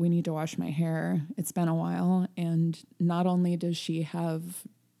mom, "We need to wash my hair. It's been a while." And not only does she have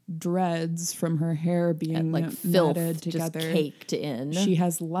dreads from her hair being like filth matted together, just caked in. she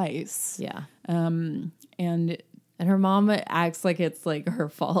has lice. Yeah. And her mom acts like it's like her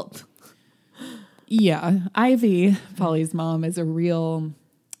fault. yeah, Ivy, Polly's mom, is a real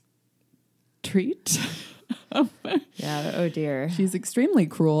treat. Yeah. Oh dear. She's extremely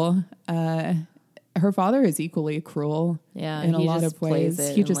cruel. Her father is equally cruel. Yeah, in a he lot just of ways. plays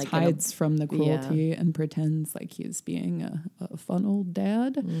it He in, just like, hides from the cruelty and pretends like he's being a fun old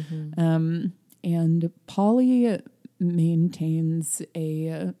dad. And Polly maintains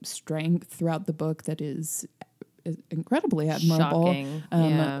a strength throughout the book that is incredibly admirable. Shocking.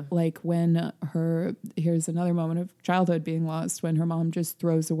 Yeah. Like when here's another moment of childhood being lost, when her mom just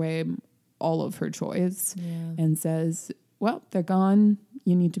throws away all of her toys and says, "Well, they're gone.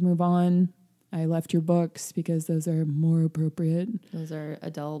 You need to move on. I left your books because those are more appropriate." Those are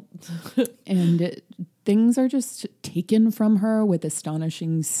adult. And things are just taken from her with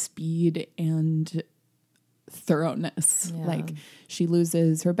astonishing speed and thoroughness. Yeah. Like she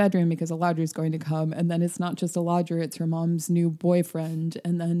loses her bedroom because a lodger's going to come, and then it's not just a lodger, it's her mom's new boyfriend,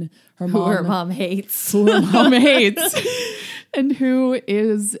 and then her Who her mom hates. who her mom hates, and who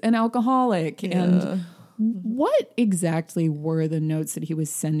is an alcoholic. Yeah. And what exactly were the notes that he was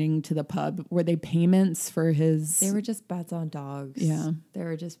sending to the pub? Were they payments for his... They were just bets on dogs. Yeah. They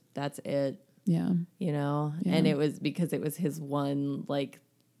were just, that's it. Yeah. You know? Yeah. And it was because it was his one, like,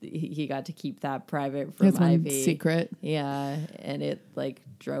 he got to keep that private from His one Ivy. secret. Yeah. And it, like,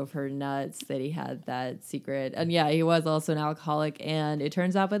 drove her nuts that he had that secret. And yeah, he was also an alcoholic. And it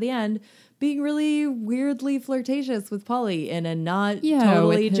turns out by the end, being really weirdly flirtatious with Polly in a not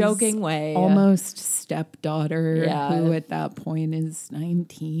totally with his joking way. Almost stepdaughter, Yeah. who at that point is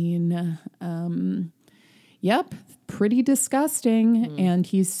 19. Yep, pretty disgusting. And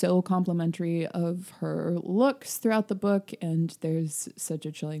he's so complimentary of her looks throughout the book. And there's such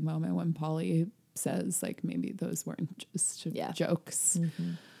a chilling moment when Polly says, like, maybe those weren't just jokes.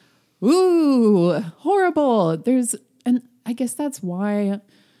 Ooh, horrible. And I guess that's why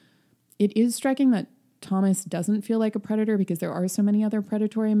it is striking that Thomas doesn't feel like a predator, because there are so many other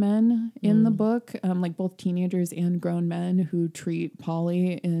predatory men in the book, like both teenagers and grown men who treat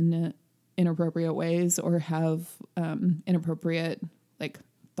Polly in inappropriate ways or have inappropriate like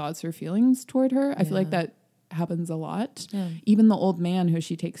thoughts or feelings toward her. I feel like that happens a lot. Yeah. Even the old man who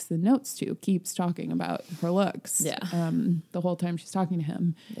she takes the notes to keeps talking about her looks. Yeah. The whole time she's talking to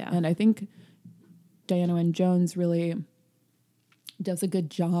him. Yeah. And I think Diana Wynne Jones really does a good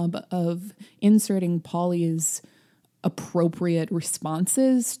job of inserting Polly's appropriate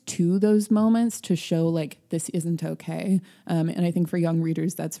responses to those moments to show like this isn't okay. And I think for young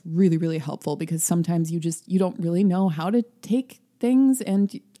readers that's really, really helpful, because sometimes you don't really know how to take things,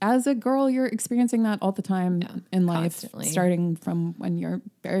 and as a girl you're experiencing that all the time in life, constantly. starting from when you're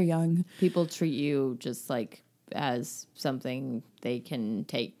very young. People treat you just like as something they can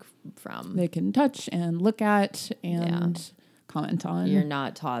take from. They can touch and look at and comment on. You're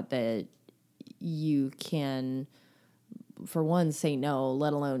not taught that you can, for one, say no,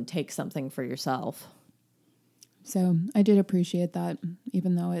 let alone take something for yourself. So I did appreciate that,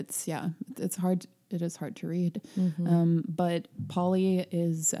 even though it's hard. It is hard to read. But Polly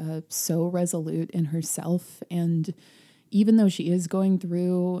is so resolute in herself. And even though she is going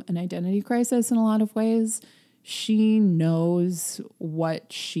through an identity crisis in a lot of ways, she knows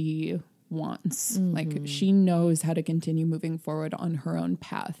what she wants. Like she knows how to continue moving forward on her own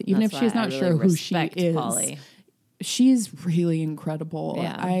path, even That's if she's why I not really sure who she respect is. Polly. She's really incredible.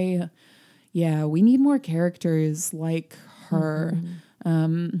 Yeah. We need more characters like her.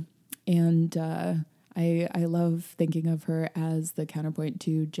 I love thinking of her as the counterpoint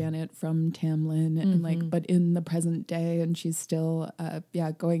to Janet from Tamlin, and but in the present day, and she's still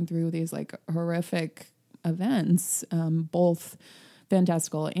going through these like horrific events, both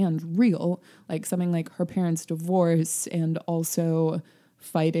fantastical and real, like something like her parents' divorce, and also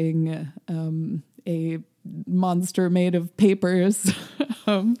fighting a monster made of papers.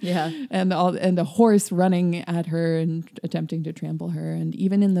 And a horse running at her and attempting to trample her. And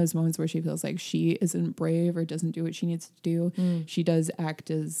even in those moments where she feels like she isn't brave or doesn't do what she needs to do, she does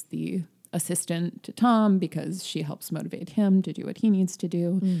act as the assistant to Tom, because she helps motivate him to do what he needs to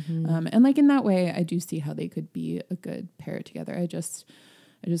do. And like in that way, I do see how they could be a good pair together. I just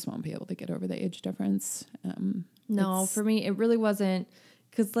won't be able to get over the age difference. No, for me, it really wasn't,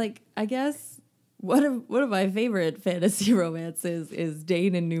 because like, I guess one of my favorite fantasy romances is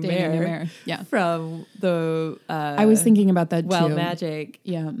Dane and Numair. Dane and Numair, yeah. From the I was thinking about that Wild too. Magic.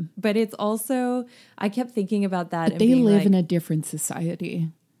 Yeah. But it's also, I kept thinking about that. But they live in a different society.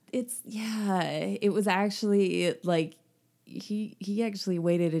 It was actually like, he actually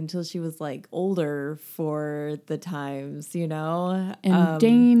waited until she was like older for the times, you know? And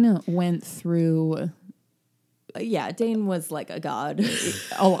Dane went through Yeah, Dane was like a god.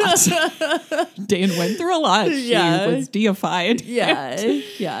 a lot. Dane went through a lot. Yeah. She was deified. Yeah.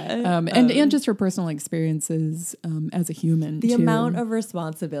 And just her personal experiences as a human. The too. amount of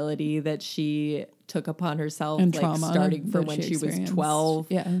responsibility that she took upon herself, And like trauma starting from that when she she was experienced. 12.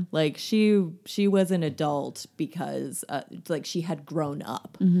 Yeah. Like she was an adult because like she had grown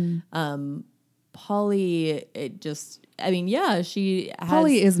up. Polly, she has,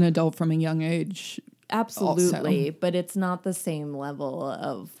 Polly is an adult from a young age. absolutely, but it's not the same level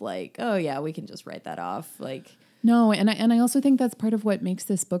of like, oh yeah, we can just write that off. Like, No, and I also think that's part of what makes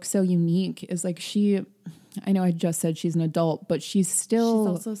this book so unique is like I know I just said she's an adult, but she's she's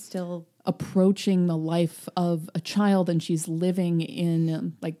also still approaching the life of a child, and she's living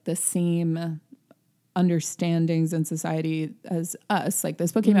in like the same understandings in society as us. Like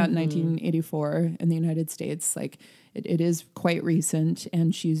this book came out in 1984 in the United States. Like it is quite recent,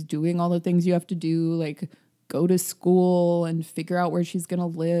 and she's doing all the things you have to do, like go to school and figure out where she's going to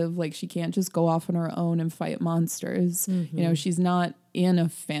live. Like she can't just go off on her own and fight monsters. You know, she's not in a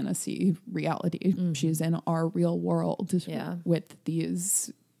fantasy reality. She's in our real world with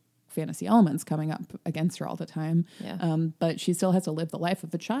these fantasy elements coming up against her all the time. But she still has to live the life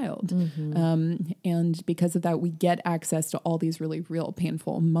of a child. And because of that, we get access to all these really real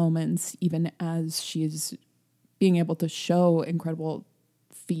painful moments, even as she's being able to show incredible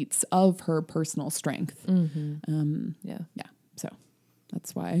feats of her personal strength. So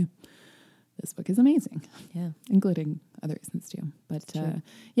that's why this book is amazing. Including other reasons too. But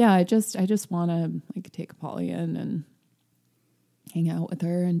I just want to like take Polly in and hang out with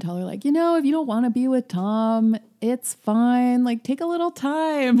her and tell her like, you know, if you don't want to be with Tom, it's fine. Like take a little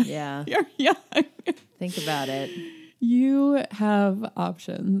time. Yeah. You're young. Think about it. You have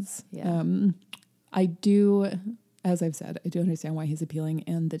options. I do, as I've said, I do understand why he's appealing,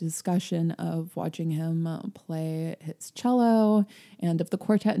 and the discussion of watching him play his cello and of the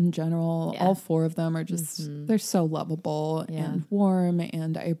quartet in general, all four of them are just, they're so lovable and warm,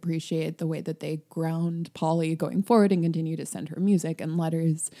 and I appreciate the way that they ground Polly going forward and continue to send her music and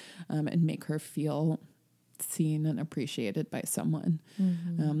letters and make her feel seen and appreciated by someone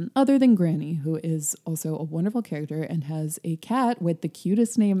other than Granny, who is also a wonderful character and has a cat with the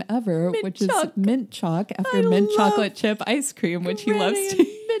cutest name ever, which is Mint Chalk, after mint chocolate chip ice cream, which he loves to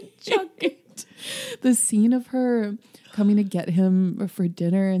Mint chocolate. The scene of her coming to get him for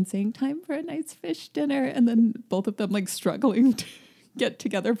dinner and saying time for a nice fish dinner, and then both of them like struggling to get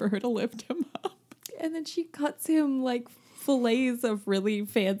together for her to lift him up, and then she cuts him like fillets of really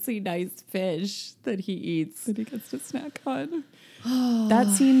fancy, nice fish that he eats. That he gets to snack on. That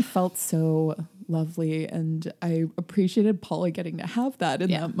scene felt so lovely, and I appreciated Polly getting to have that in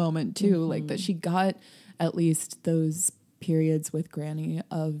that moment too. Like that she got at least those periods with Granny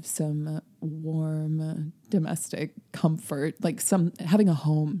of some warm domestic comfort, like some having a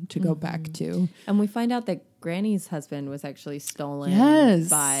home to go back to. And we find out that Granny's husband was actually stolen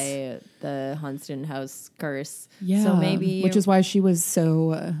by the Hunston House curse. Yeah. So maybe, which is why she was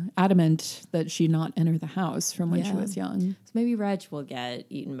so adamant that she not enter the house from when she was young. So maybe Reg will get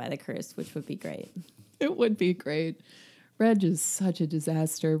eaten by the curse, which would be great. It would be great. Reg is such a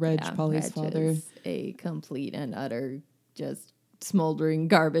disaster. Polly's Reg father. is a complete and utter just smoldering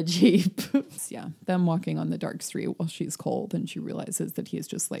garbage heap. Them walking on the dark street while she's cold and she realizes that he's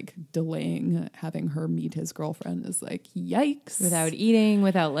just like delaying having her meet his girlfriend is like, yikes. Without eating,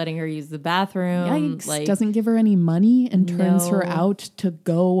 without letting her use the bathroom. Yikes. Like, doesn't give her any money and turns her out to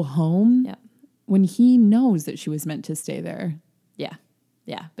go home when he knows that she was meant to stay there.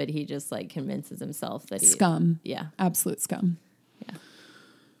 Yeah, but he just like convinces himself that Scum. Yeah. Absolute scum. Yeah.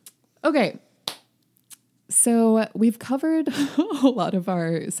 Okay. So we've covered a lot of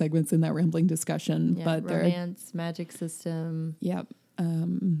our segments in that rambling discussion, but romance, magic system. Yep.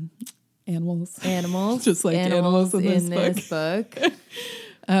 Animals. Just like animals in this book.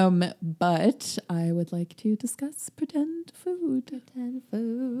 But I would like to discuss pretend food.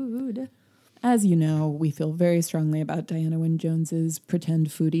 As you know, we feel very strongly about Diana Wynne Jones's pretend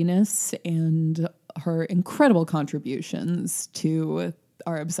foodiness and her incredible contributions to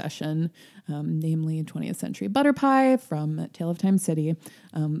our obsession, namely 20th Century Butter Pie from Tale of Time City,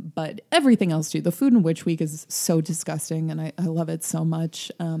 but everything else too. The Food and Witch Week is so disgusting, and I love it so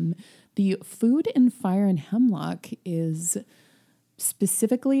much. The Food in Fire and Hemlock is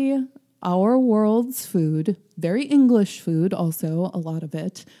specifically our world's food, very English food, also a lot of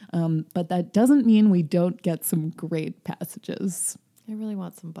it. But that doesn't mean we don't get some great passages. I really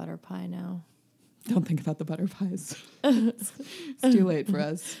want some butter pie now. Don't think about the butter pies. It's too late for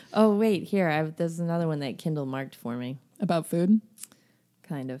us. Oh, wait, here. There's another one that Kindle marked for me. About food?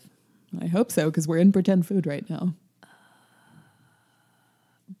 Kind of. I hope so, because we're in pretend food right now.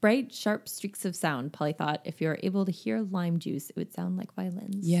 Bright, sharp streaks of sound. Polly thought if you were able to hear lime juice, it would sound like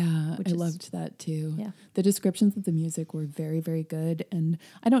violins. Yeah, I loved that too. Yeah. The descriptions of the music were very, very good. And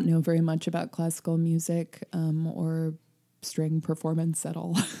I don't know very much about classical music or string performance at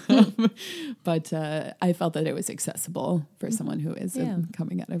all. But I felt that it was accessible for someone who isn't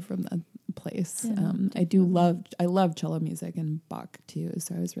coming at it from that place. Yeah, I love cello music and Bach too.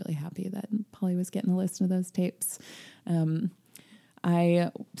 So I was really happy that Polly was getting to listen to those tapes.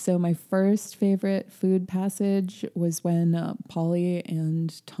 So my first favorite food passage was when Polly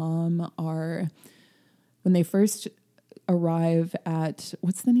and Tom when they first arrive at,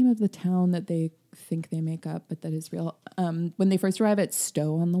 what's the name of the town that they think they make up, but that is real? When they first arrive at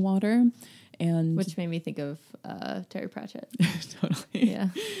Stowe on the Water. Which made me think of Terry Pratchett. Totally. Yeah.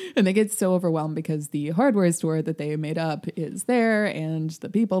 And they get so overwhelmed because the hardware store that they made up is there and the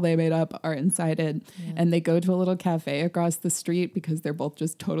people they made up are inside it. Yeah. And they go to a little cafe across the street because they're both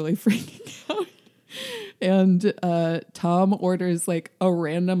just totally freaking out. And Tom orders like a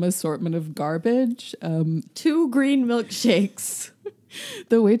random assortment of garbage. 2 green milkshakes.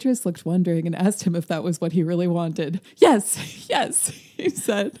 The waitress looked wondering and asked him if that was what he really wanted. Yes, he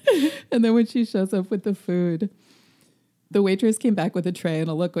said. And then when she shows up with the food, the waitress came back with a tray and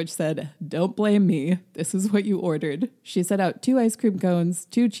a look which said, "Don't blame me. This is what you ordered." She set out 2 ice cream cones,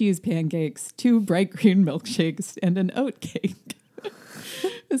 2 cheese pancakes, 2 bright green milkshakes, and an oat cake.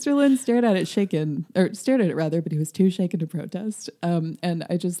 Mr. Lynn stared at it rather, but he was too shaken to protest. And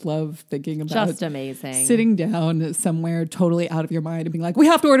I just love thinking about just amazing sitting down somewhere totally out of your mind and being like, we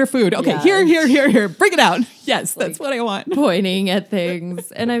have to order food. Okay, here, bring it out. Yes, that's what I want. Pointing at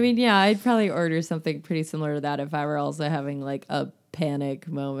things. And I mean, yeah, I'd probably order something pretty similar to that if I were also having like a panic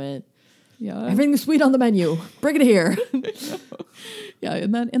moment. Yeah. Everything's sweet on the menu. Bring it here. Yeah,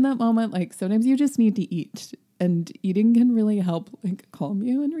 in that moment, like sometimes you just need to eat. And eating can really help like calm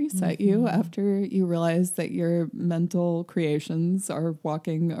you and reset you after you realize that your mental creations are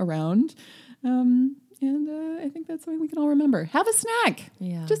walking around. I think that's something we can all remember. Have a snack.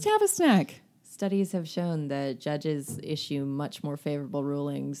 Yeah. Just have a snack. Studies have shown that judges issue much more favorable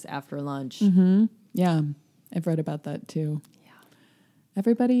rulings after lunch. Mm-hmm. Yeah, I've read about that too. Yeah.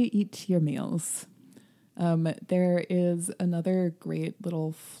 Everybody eat your meals. There is another great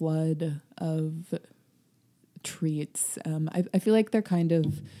little flood of treats. I feel like they're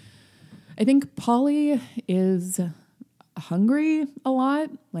I think Polly is hungry a lot.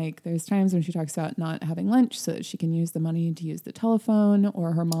 Like there's times when she talks about not having lunch so that she can use the money to use the telephone,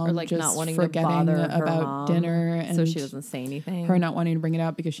 or her mom like just not wanting forgetting to bother her about mom, dinner, and so she doesn't say anything. Her not wanting to bring it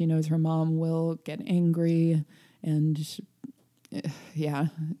out because she knows her mom will get angry, and yeah,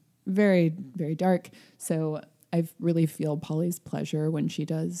 very, very dark. So I really feel Polly's pleasure when she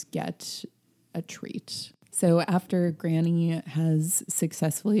does get a treat. So after Granny has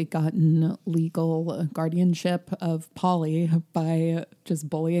successfully gotten legal guardianship of Polly by just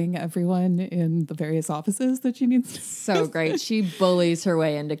bullying everyone in the various offices that she needs to. So great. She bullies her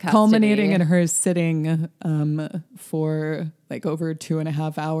way into custody. Culminating in her sitting for like over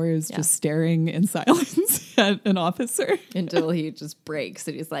 2.5 hours, just staring in silence at an officer. Until he just breaks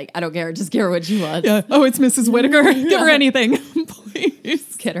and he's like, I don't care, just give her what she wants. Yeah. Oh, it's Mrs. Whitaker. Give her anything,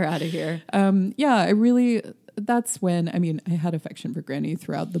 please. Get her out of here. That's when, I had affection for Granny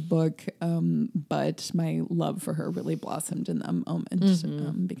throughout the book, but my love for her really blossomed in that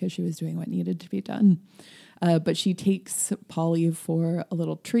moment because she was doing what needed to be done. But she takes Polly for a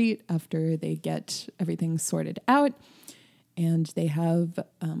little treat after they get everything sorted out. And they have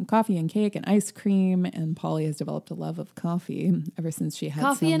coffee and cake and ice cream. And Polly has developed a love of coffee ever since she had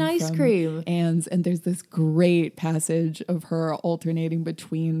coffee and ice cream. And there's this great passage of her alternating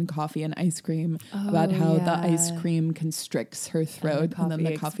between coffee and ice cream about how the ice cream constricts her throat and then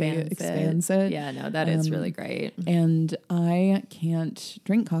the coffee expands it. Yeah, no, that is really great. And I can't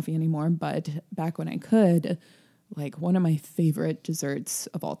drink coffee anymore, but back when I could, like one of my favorite desserts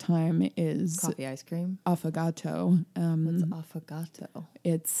of all time is coffee ice cream. Affogato. What's affogato?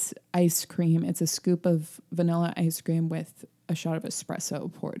 It's ice cream. It's a scoop of vanilla ice cream with a shot of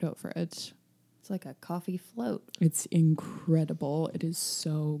espresso poured over it. It's like a coffee float. It's incredible. It is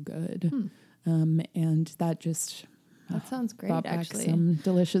so good. And that just, That sounds great, brought back actually. some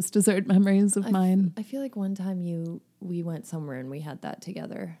delicious dessert memories of mine. I feel like one time we went somewhere and we had that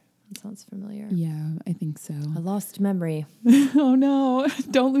together. That sounds familiar. Yeah, I think so. A lost memory. Oh no,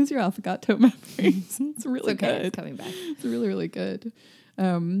 don't lose your affogato memories. It's really It's okay. good. It's coming back. It's really, really good.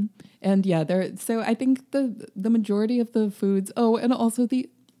 And yeah, so I think the majority of the foods, and also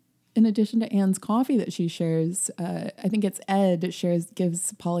in addition to Anne's coffee that she shares, I think it's Ed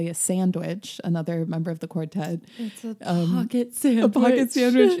gives Polly a sandwich, another member of the quartet. It's a pocket sandwich. A pocket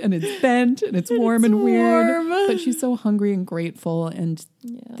sandwich, and it's bent and it's warm and weird. But she's so hungry and grateful, and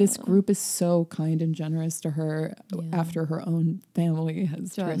this group is so kind and generous to her after her own family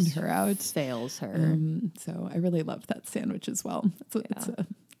has turned her out. Fails her. So I really loved that sandwich as well. It's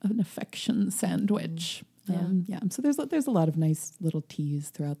an affection sandwich. So there's a lot of nice little teas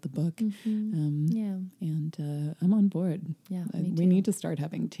throughout the book. And I'm on board. Yeah, we need to start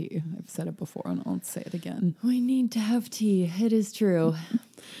having tea. I've said it before and I'll say it again. We need to have tea. It is true.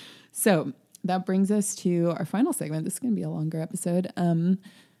 So that brings us to our final segment. This is going to be a longer episode.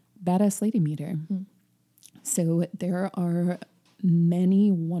 Badass Lady Meter. So there are many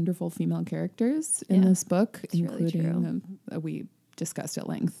wonderful female characters in this book, including we discussed at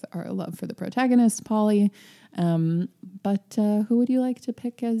length our love for the protagonist, Polly. But who would you like to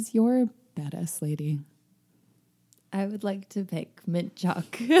pick as your badass lady? I would like to pick Mint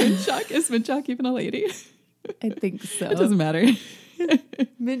Chalk. Is Mint Chalk even a lady? I think so. It doesn't matter.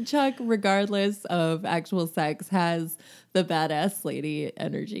 Mint Chalk, regardless of actual sex, has the badass lady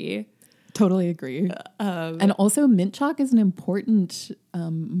energy. Totally agree. And also, mint chalk is an important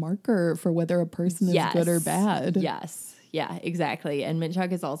marker for whether a person is good or bad. Yes. Yeah, exactly. And mint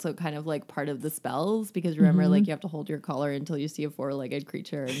chalk is also kind of like part of the spells because remember, like you have to hold your collar until you see a 4-legged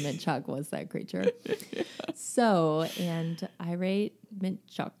creature, and mint chalk was that creature. So, and I rate mint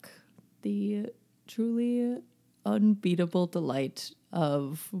chalk the truly unbeatable delight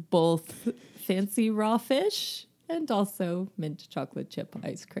of both fancy raw fish and also mint chocolate chip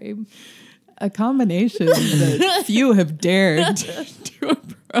ice cream. A combination that few have dared to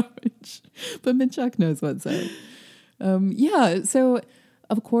approach. But Mint Chalk knows what's up. So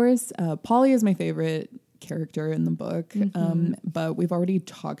of course, Polly is my favorite character in the book, but we've already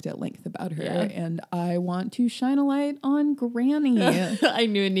talked at length about her, and I want to shine a light on Granny. I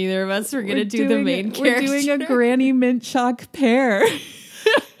knew neither of us were going to do the main character. We're doing a Granny Mint Chalk pair.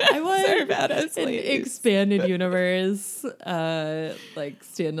 I want an expanded universe, like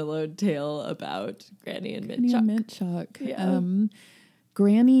standalone tale about Granny and Mint Chalk. Mint Chalk. Yeah.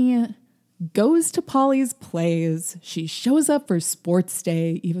 Granny goes to Polly's plays. She shows up for sports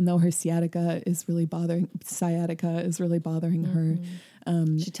day, even though her sciatica is really bothering her.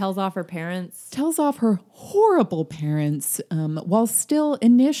 She tells off her parents. Tells off her horrible parents, while still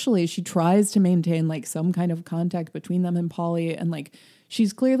initially she tries to maintain like some kind of contact between them and Polly, and like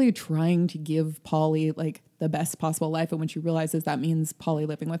she's clearly trying to give Polly like the best possible life. And when she realizes that means Polly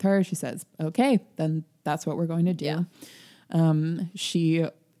living with her, she says, okay, then that's what we're going to do. Yeah. She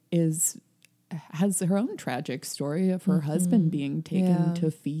has her own tragic story of her husband being taken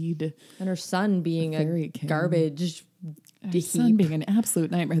to feed. And her son being a garbage Her son being an absolute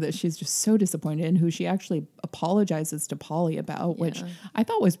nightmare that she's just so disappointed in, who she actually apologizes to Polly about, which I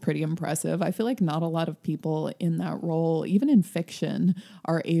thought was pretty impressive. I feel like not a lot of people in that role, even in fiction,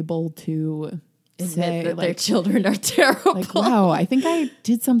 are able to say that their children are terrible. Like, wow, I think I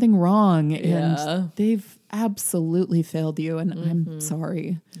did something wrong and they've absolutely failed you and I'm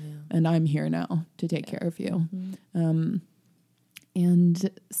sorry. Yeah. And I'm here now to take care of you.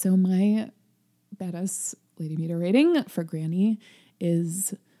 And so my badass Lady Meter rating for Granny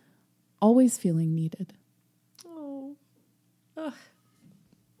is always feeling needed. Oh. Ugh.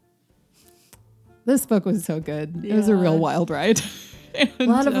 This book was so good. It was a real wild ride. And, a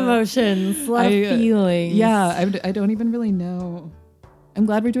lot of emotions, a lot of feelings. Yeah, I don't even really know. I'm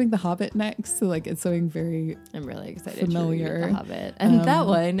glad we're doing The Hobbit next. So like it's something very I'm really excited familiar. to read The Hobbit. And that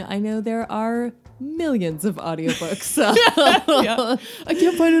one, I know there are millions of audiobooks. So. I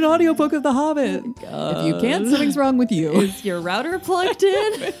can't find an audiobook of The Hobbit. If you can't, something's wrong with you. Is your router plugged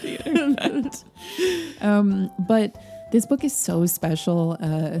in? With the internet. But this book is so special.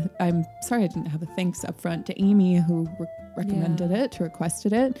 I'm sorry I didn't have a thanks up front to Amy who recommended it,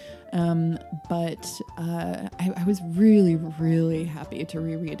 requested it. But I was really, really happy to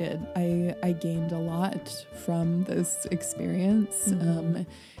reread it. I gained a lot from this experience.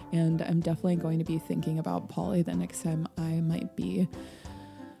 And I'm definitely going to be thinking about Polly the next time I might be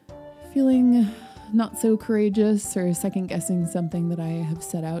feeling not so courageous or second guessing something that I have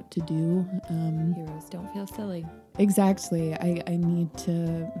set out to do. Heroes don't feel silly. Exactly. I need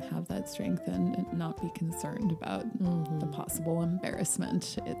to have that strength and not be concerned about the possible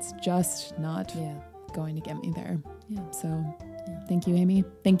embarrassment. It's just not going to get me there. Yeah. So thank you, Amy.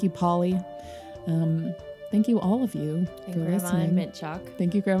 Thank you, Polly. Thank you, all of you, And for Grandma listening. and Mint Chalk.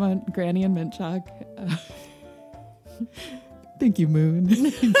 Thank you, Grandma, Granny, and Mint Chalk. Thank you, Moon.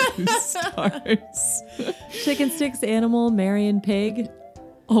 Thank you, Stars. Chicken Sticks, Animal, Marion, Pig.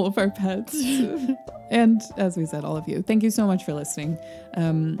 All of our pets. And as we said, all of you. Thank you so much for listening.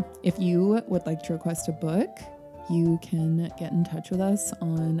 If you would like to request a book, you can get in touch with us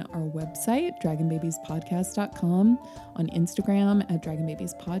on our website, dragonbabiespodcast.com, on Instagram at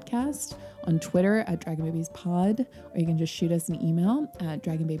dragonbabiespodcast, on Twitter at dragonbabiespod, or you can just shoot us an email at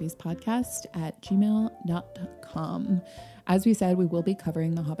dragonbabiespodcast@gmail.com. As we said, we will be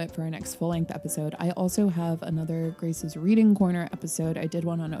covering The Hobbit for our next full-length episode. I also have another Grace's Reading Corner episode. I did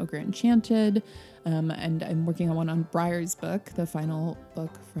one on Ogre Enchanted, and I'm working on one on Briar's book, the final book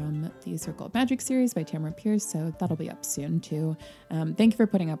from the Circle of Magic series by Tamara Pierce, so that'll be up soon too. Thank you for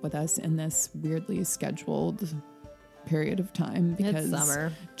putting up with us in this weirdly scheduled period of time, because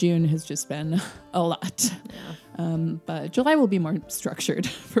summer. June has just been a lot. But July will be more structured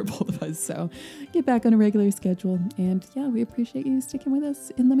for both of us, so get back on a regular schedule. And yeah, we appreciate you sticking with us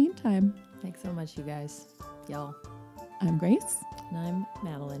in the meantime. Thanks so much, you guys. Y'all. I'm Grace. And I'm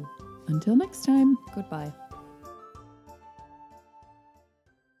Madeline. Until next time. Goodbye.